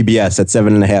rerun on TBS at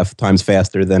 7.5 times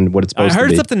faster than what it's supposed to be. I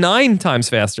heard it's up to 9 times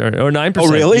faster or 9%.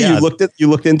 Oh, really? Yeah. You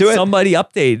looked into it? Somebody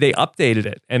updated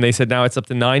it and they said now it's up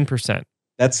to 9%.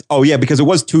 Because it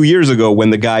was 2 years ago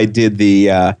when the guy did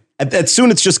the,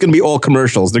 soon it's just going to be all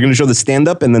commercials. They're going to show the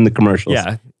stand-up and then the commercials.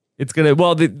 Yeah. It's going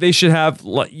to, they should have,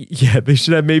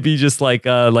 maybe just like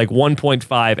 1.5x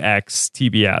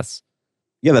TBS.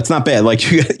 Yeah, that's not bad. Like,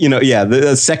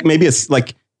 the maybe it's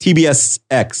like TBS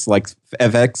X, like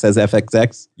FX as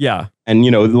FXX. Yeah. And,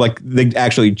 they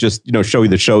actually just, show you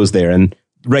the shows there, and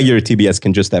regular TBS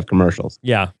can just have commercials.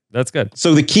 Yeah, that's good.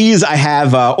 So the Keys I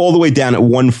have all the way down at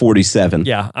 147.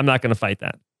 Yeah, I'm not going to fight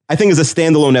that. I think as a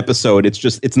standalone episode,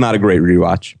 it's not a great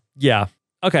rewatch. Yeah.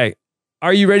 Okay.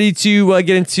 Are you ready to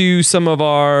get into some of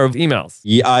our emails?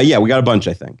 Yeah, we got a bunch,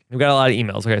 I think. We've got a lot of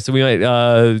emails. Okay, so we might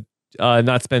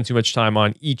not spend too much time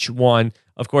on each one.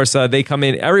 Of course, they come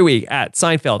in every week at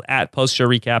Seinfeld at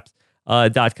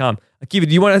postshowrecaps.com. Akiva,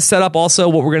 do you want to set up also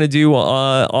what we're going to do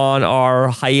on our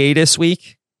hiatus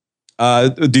week?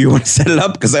 Do you want to set it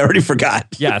up? Because I already forgot.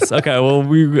 Yes. Okay. Well,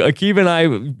 Akiva and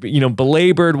I,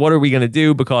 belabored what are we going to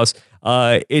do because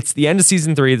it's the end of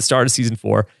season 3, the start of season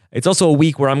 4. It's also a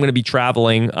week where I'm going to be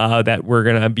traveling. That we're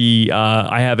going to be.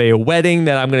 I have a wedding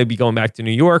that I'm going to be going back to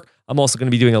New York. I'm also going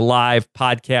to be doing a live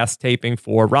podcast taping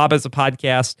for Rob as a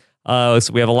podcast. So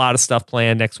we have a lot of stuff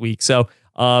planned next week. So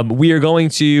we are going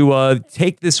to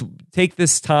take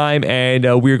this time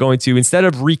and we are going to, instead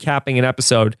of recapping an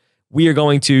episode, we are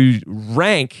going to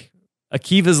rank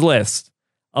Akiva's list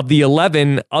of the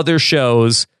 11 other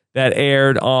shows that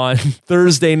aired on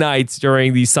Thursday nights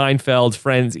during the Seinfeld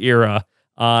Friends era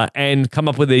and come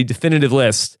up with a definitive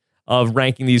list of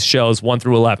ranking these shows 1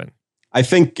 through 11. I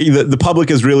think the public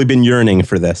has really been yearning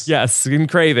for this. Yes, and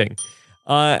craving.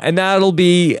 And that'll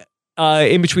be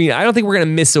in between. I don't think we're going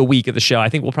to miss a week of the show. I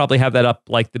think we'll probably have that up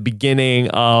like the beginning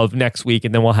of next week,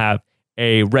 and then we'll have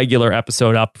a regular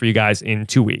episode up for you guys in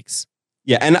 2 weeks.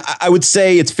 Yeah, and I would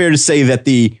say it's fair to say that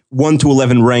the 1 to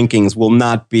 11 rankings will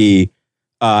not be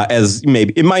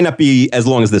it might not be as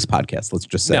long as this podcast, let's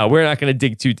just say. No, we're not going to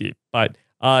dig too deep, but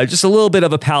just a little bit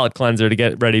of a palate cleanser to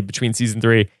get ready between season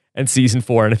 3 and season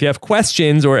 4. And if you have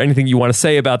questions or anything you want to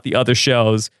say about the other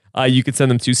shows, you could send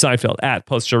them to Seinfeld at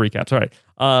postshowrecaps. All right,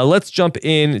 let's jump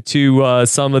into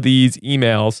some of these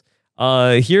emails.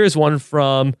 Here's one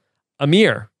from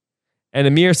Amir. And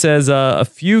Amir says, a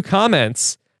few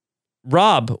comments.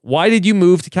 Rob, why did you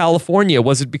move to California?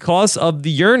 Was it because of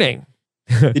the yearning?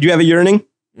 Did you have a yearning?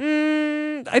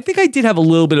 I think I did have a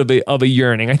little bit of a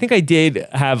yearning. I think I did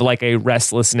have like a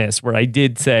restlessness where I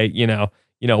did say,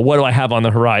 what do I have on the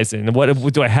horizon?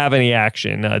 What do I have any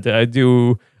action? I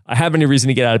I have any reason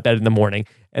to get out of bed in the morning?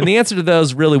 And the answer to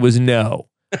those really was no.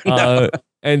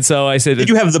 And so I said, did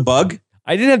you have the bug?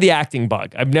 I didn't have the acting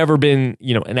bug. I've never been,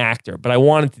 an actor, but I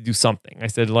wanted to do something. I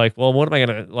said, like, well, what am I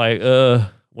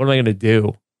going to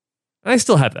do? And I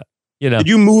still have that, Did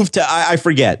you move to, I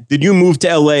forget, did you move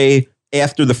to LA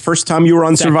after the first time you were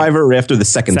on Survivor or after the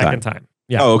second time? Second time.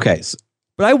 Yeah. Oh, okay.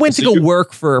 But I went to go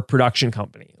work for a production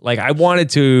company. Like I wanted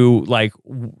to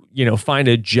find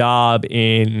a job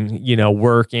in,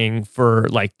 working for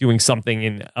like doing something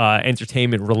in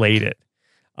entertainment related.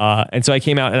 And so I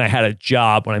came out and I had a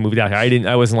job when I moved out here.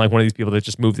 I wasn't like one of these people that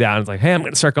just moved out and was like, hey, I'm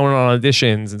going to start going on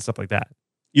auditions and stuff like that.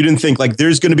 You didn't think like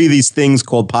there's going to be these things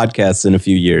called podcasts in a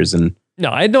few years. And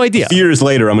no, I had no idea. A few years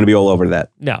later, I'm going to be all over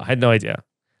that. No, I had no idea.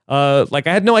 I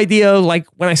had no idea like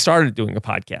when I started doing a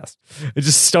podcast. I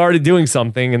just started doing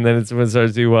something and then it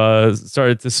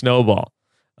started to snowball.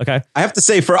 Okay. I have to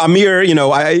say for Amir,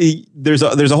 there's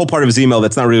a whole part of his email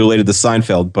that's not really related to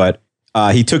Seinfeld, but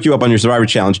he took you up on your Survivor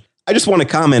Challenge. I just want to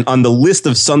comment on the list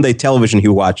of Sunday television he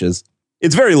watches.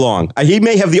 It's very long. He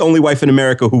may have the only wife in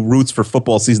America who roots for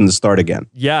football season to start again.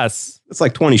 Yes. It's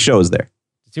like 20 shows there.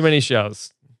 Too many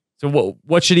shows. So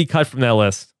what should he cut from that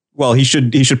list? Well, he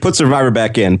should put Survivor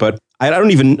back in, but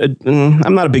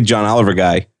I'm not a big John Oliver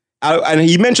guy. And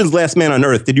he mentions Last Man on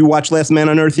Earth. Did you watch Last Man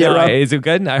on Earth yet, Rob? Is it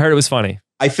good? I heard it was funny.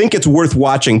 I think it's worth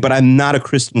watching, but I'm not a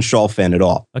Kristen Schaal fan at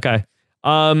all. Okay.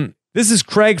 This is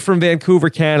Craig from Vancouver,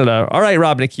 Canada. All right,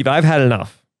 Rob and Akiva, I've had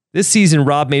enough. This season,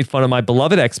 Rob made fun of my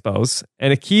beloved Expos,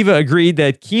 and Akiva agreed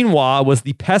that quinoa was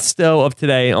the pesto of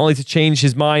today, only to change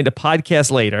his mind a podcast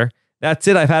later. That's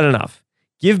it. I've had enough.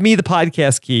 Give me the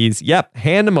podcast keys. Yep,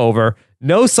 hand them over.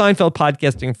 No Seinfeld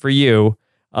podcasting for you.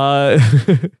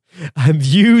 And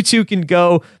you two can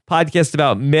go podcast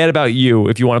about Mad About You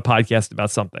if you want to podcast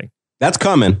about something. That's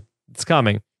coming. It's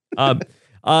coming.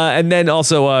 And then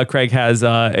also Craig has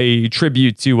a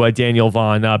tribute to Daniel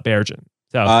Von Bergen.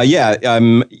 So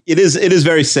it is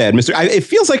very sad, Mr. It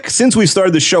feels like since we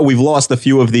started the show, we've lost a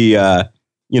few of the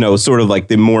sort of like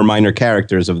the more minor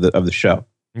characters of the show.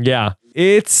 Yeah,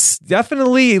 it's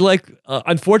definitely like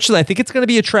unfortunately, I think it's going to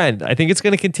be a trend. I think it's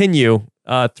going to continue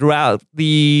throughout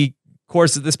the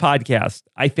course of this podcast.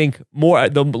 I think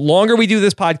the longer we do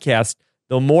this podcast,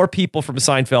 the more people from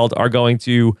Seinfeld are going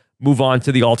to move on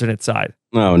to the alternate side.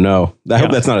 Oh, no. I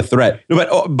hope that's not a threat. No,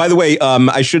 but by the way,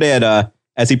 I should add,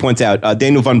 as he points out,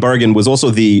 Daniel Von Bergen was also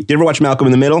did you ever watch Malcolm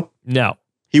in the Middle? No.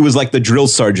 He was like the drill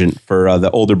sergeant for the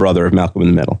older brother of Malcolm in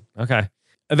the Middle. Okay.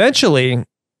 Eventually,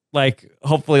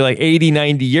 hopefully 80,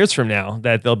 90 years from now,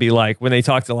 that they'll be like, when they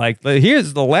talk to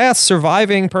here's the last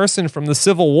surviving person from the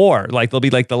Civil War. They'll be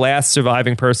like the last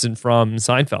surviving person from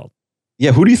Seinfeld.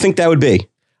 Yeah. Who do you think that would be?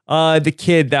 The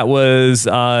kid that was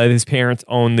his parents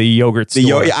owned the yogurt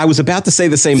store. I was about to say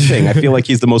the same thing. I feel like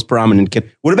he's the most prominent kid.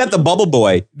 What about the Bubble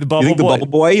Boy? The Bubble Boy. The Bubble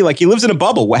Boy? He lives in a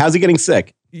bubble. How's he getting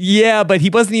sick? Yeah, but he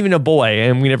wasn't even a boy,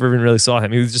 and we never even really saw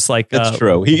him. He was just like... That's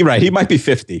true. He might be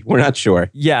 50. We're not sure.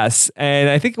 Yes, and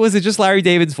I think, was it just Larry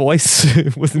David's voice?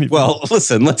 Wasn't he? Well,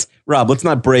 listen, let's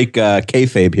not break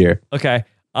kayfabe here. Okay.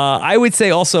 I would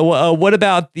say also, what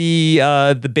about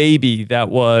the baby that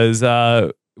was...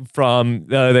 from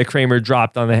that Kramer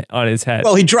dropped on his head?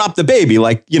 Well, he dropped the baby.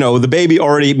 The baby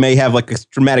already may have a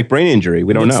traumatic brain injury.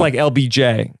 We don't know. It's like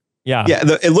LBJ. Yeah.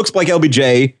 Yeah. It looks like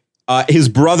LBJ. His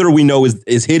brother, we know,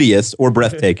 is hideous or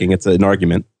breathtaking. It's an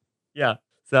argument. Yeah.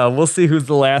 So we'll see who's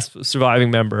the last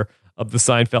surviving member of the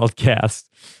Seinfeld cast.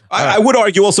 I would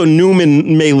argue also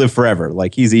Newman may live forever.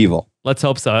 He's evil. Let's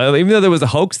hope so. Even though there was a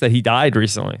hoax that he died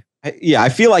recently. I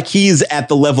feel like he's at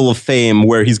the level of fame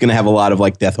where he's going to have a lot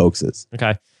of death hoaxes.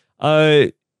 Okay.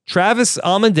 Travis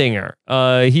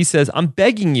Almendinger, he says, I'm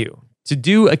begging you to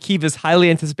do Akiva's highly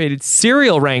anticipated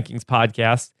cereal rankings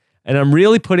podcast, and I'm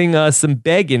really putting some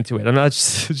beg into it. I'm not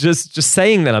just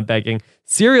saying that I'm begging.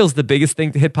 Cereal's the biggest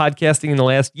thing to hit podcasting in the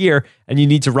last year, and you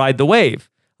need to ride the wave.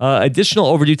 Additional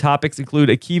overdue topics include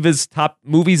Akiva's top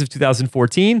movies of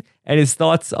 2014 and his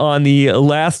thoughts on the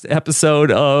last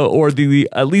episode or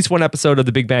at least one episode of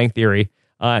The Big Bang Theory.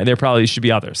 And there probably should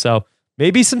be others. So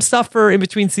maybe some stuff for in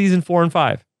between season 4 and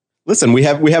 5. Listen, we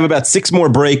have about 6 more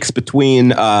breaks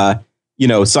between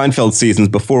Seinfeld seasons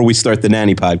before we start the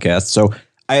Nanny podcast. So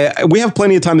we have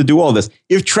plenty of time to do all this.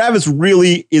 If Travis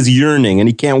really is yearning and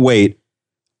he can't wait,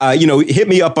 hit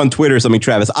me up on Twitter or something,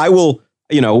 Travis. I will.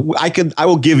 I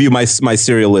will give you my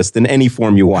cereal list in any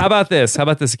form you want. How about this,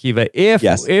 Akiva?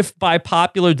 If by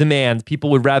popular demand,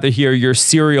 people would rather hear your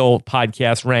cereal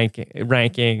podcast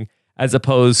ranking as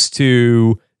opposed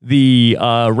to the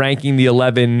ranking the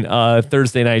 11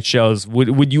 Thursday night shows,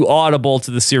 would you audible to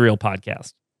the cereal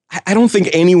podcast? I don't think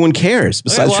anyone cares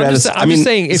besides Travis. I'm just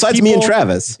saying, besides me and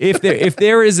Travis. if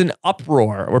there is an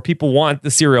uproar or people want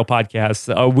the Serial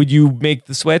podcast, would you make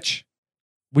the switch?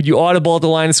 Would you audible at the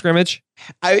line of scrimmage?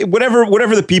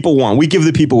 Whatever the people want. We give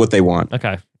the people what they want.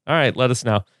 Okay. All right. Let us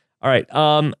know. All right.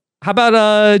 How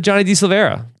about Johnny D.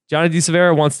 Silvera? Johnny D.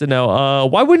 Silvera wants to know,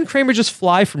 why wouldn't Kramer just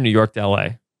fly from New York to LA?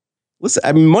 Listen,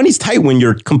 I mean, money's tight when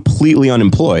you're completely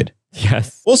unemployed.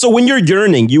 Yes. Also, when you're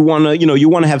yearning, you want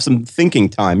to have some thinking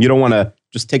time. You don't want to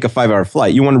just take a 5-hour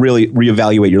flight. You want to really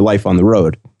reevaluate your life on the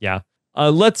road. Yeah.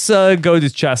 Let's go to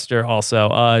Chester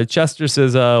also. Chester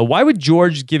says, why would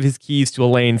George give his keys to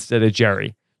Elaine instead of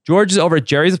Jerry? George is over at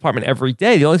Jerry's apartment every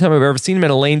day. The only time I've ever seen him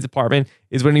at Elaine's apartment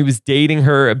is when he was dating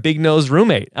her big-nosed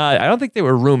roommate. I don't think they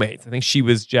were roommates. I think she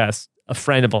was just a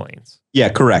friend of Elaine's. Yeah,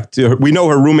 correct. We know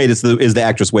her roommate is the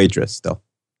actress waitress still.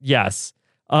 Yes.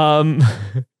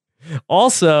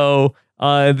 Also,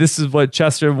 this is what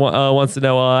Chester wants to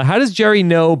know. How does Jerry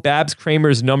know Babs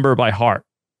Kramer's number by heart?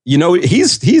 You know,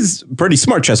 he's pretty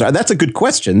smart, Chester. That's a good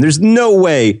question. There's no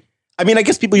way. I mean, I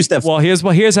guess people used to have... Well,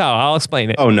 here's how. I'll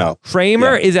explain it. Oh, no.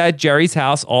 Kramer is at Jerry's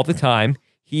house all the time.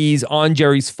 He's on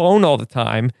Jerry's phone all the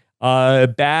time.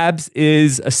 Babs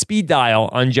is a speed dial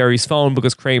on Jerry's phone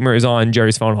because Kramer is on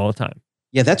Jerry's phone all the time.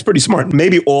 Yeah, that's pretty smart.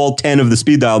 Maybe all 10 of the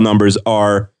speed dial numbers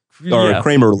are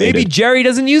Kramer related. Maybe Jerry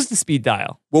doesn't use the speed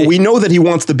dial. Well, we know that he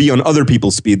wants to be on other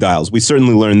people's speed dials. We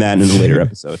certainly learned that in a later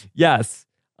episode. Yes.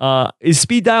 Is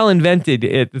speed dial invented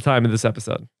at the time of this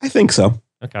episode? I think so.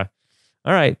 Okay.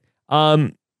 All right.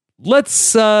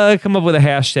 Let's come up with a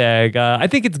hashtag. I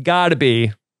think it's got to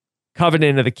be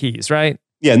Covenant of the Keys, right?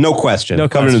 Yeah, no question.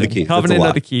 Covenant of the Keys. Covenant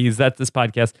of the Keys. That's this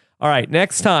podcast. All right.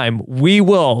 Next time, we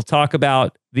will talk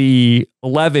about the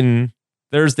 11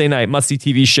 Thursday night must-see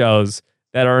TV shows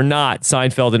that are not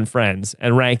Seinfeld and Friends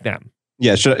and rank them.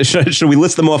 Yeah. Should we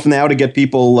list them off now to get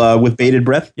people with bated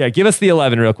breath? Yeah. Give us the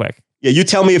 11 real quick. Yeah. You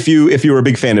tell me if you were a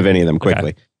big fan of any of them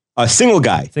quickly. Okay. Single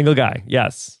Guy. Single Guy.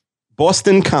 Yes.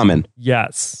 Boston Common.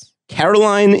 Yes.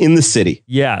 Caroline in the City.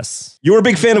 Yes. You were a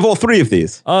big fan of all three of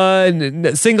these.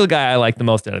 Single Guy I like the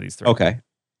most out of these three. Okay.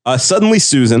 Suddenly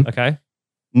Susan. Okay.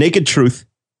 Naked Truth.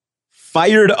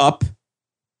 Fired Up.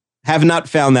 Have not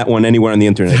found that one anywhere on the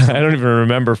internet. I don't even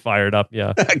remember Fired Up.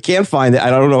 Yeah. I can't find it. I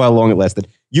don't know how long it lasted.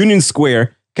 Union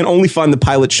Square. Can only find the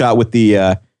pilot shot with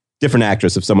the different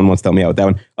actress if someone wants to help me out with that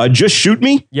one. Just Shoot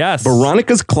Me. Yes.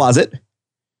 Veronica's Closet.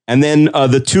 And then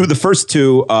the first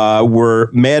two were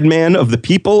Madman of the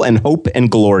People and Hope and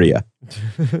Gloria.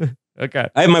 Okay.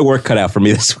 I have my work cut out for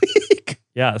me this week.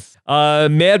 Yes.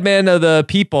 Madman of the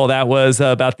People. That was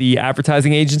about the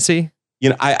advertising agency. You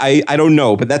know, I don't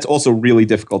know, but that's also really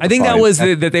difficult. I think that was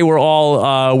that they were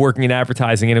all working in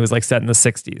advertising, and it was like set in the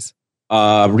 60s.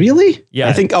 Really? Yeah.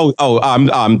 I think.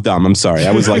 I'm dumb. I'm sorry.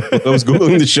 I was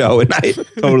googling the show and I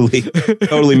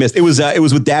totally missed. It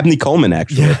was with Dabney Coleman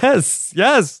actually.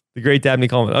 Yes. The great Dabney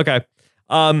Coleman. Okay.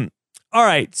 All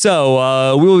right.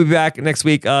 So we will be back next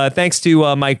week. Thanks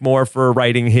to Mike Moore for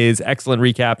writing his excellent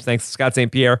recaps. Thanks to Scott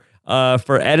St. Pierre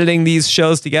for editing these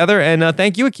shows together, and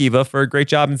thank you, Akiva, for a great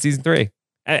job in season 3.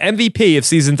 MVP of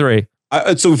season 3.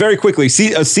 So very quickly,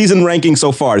 season ranking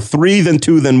so far: 3, then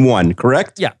 2, then 1.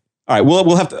 Correct? Yeah. All right,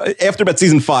 we'll have to, after about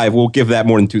season 5, we'll give that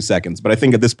more than 2 seconds. But I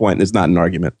think at this point, there's not an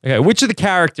argument. Okay, which of the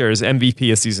characters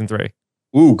MVP of season 3?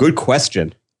 Ooh, good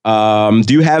question. Do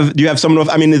you have someone?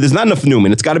 I mean, there's not enough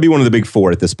Newman. It's got to be one of the big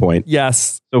 4 at this point.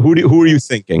 Yes. So who are you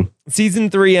thinking? Season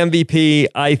 3 MVP,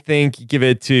 I think, give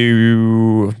it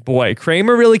to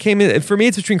Kramer. Really came in for me.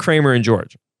 It's between Kramer and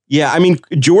George. Yeah, I mean,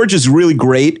 George is really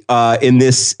great in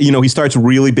this. You know, he starts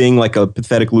really being like a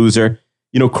pathetic loser.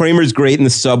 You know, Kramer's great in the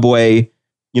subway.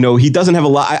 You know, he doesn't have a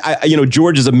lot.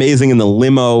 George is amazing in the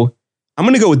limo. I'm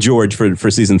going to go with George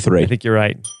for season 3. I think you're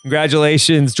right.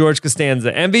 Congratulations, George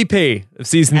Costanza, MVP of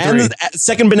season 3. And the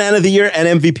second Banana of the Year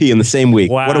and MVP in the same week.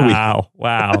 Wow. What a week.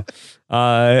 Wow.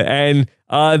 And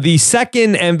the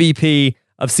second MVP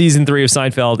of season 3 of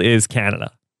Seinfeld is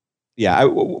Canada. Yeah,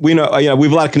 we know. We have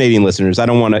a lot of Canadian listeners. I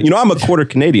don't want to. I'm a quarter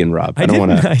Canadian, Rob. I don't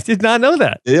want to. I did not know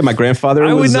that. Yeah, my grandfather.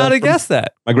 I would not have guessed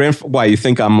that. My Why you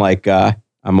think I'm like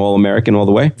I'm all American all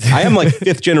the way? I am like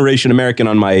 5th generation American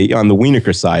on the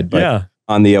Wienerker side, but yeah.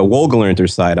 On the Wohlgelerntner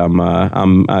side,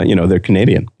 I'm they're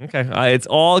Canadian. Okay, it's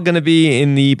all going to be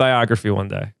in the biography one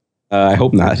day. I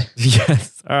hope not.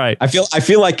 Yes. All right. I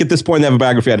feel like at this point to have a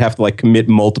biography, I'd have to like commit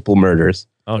multiple murders.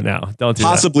 Oh no! Don't do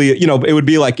Possibly, that. It would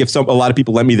be like if a lot of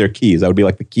people lent me their keys. I would be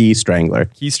like the key strangler.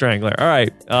 Key strangler. All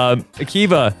right,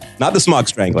 Akiva. Not the smog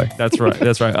strangler. That's right.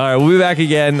 That's right. All right, we'll be back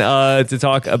again to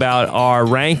talk about our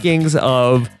rankings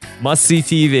of must-see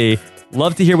TV.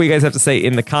 Love to hear what you guys have to say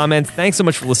in the comments. Thanks so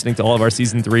much for listening to all of our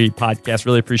season 3 podcasts.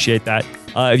 Really appreciate that.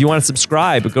 If you want to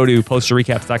subscribe, go to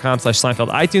posterrecaps.com/Seinfeld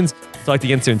iTunes. Talk to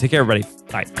you again soon. Take care, everybody.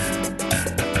 Bye.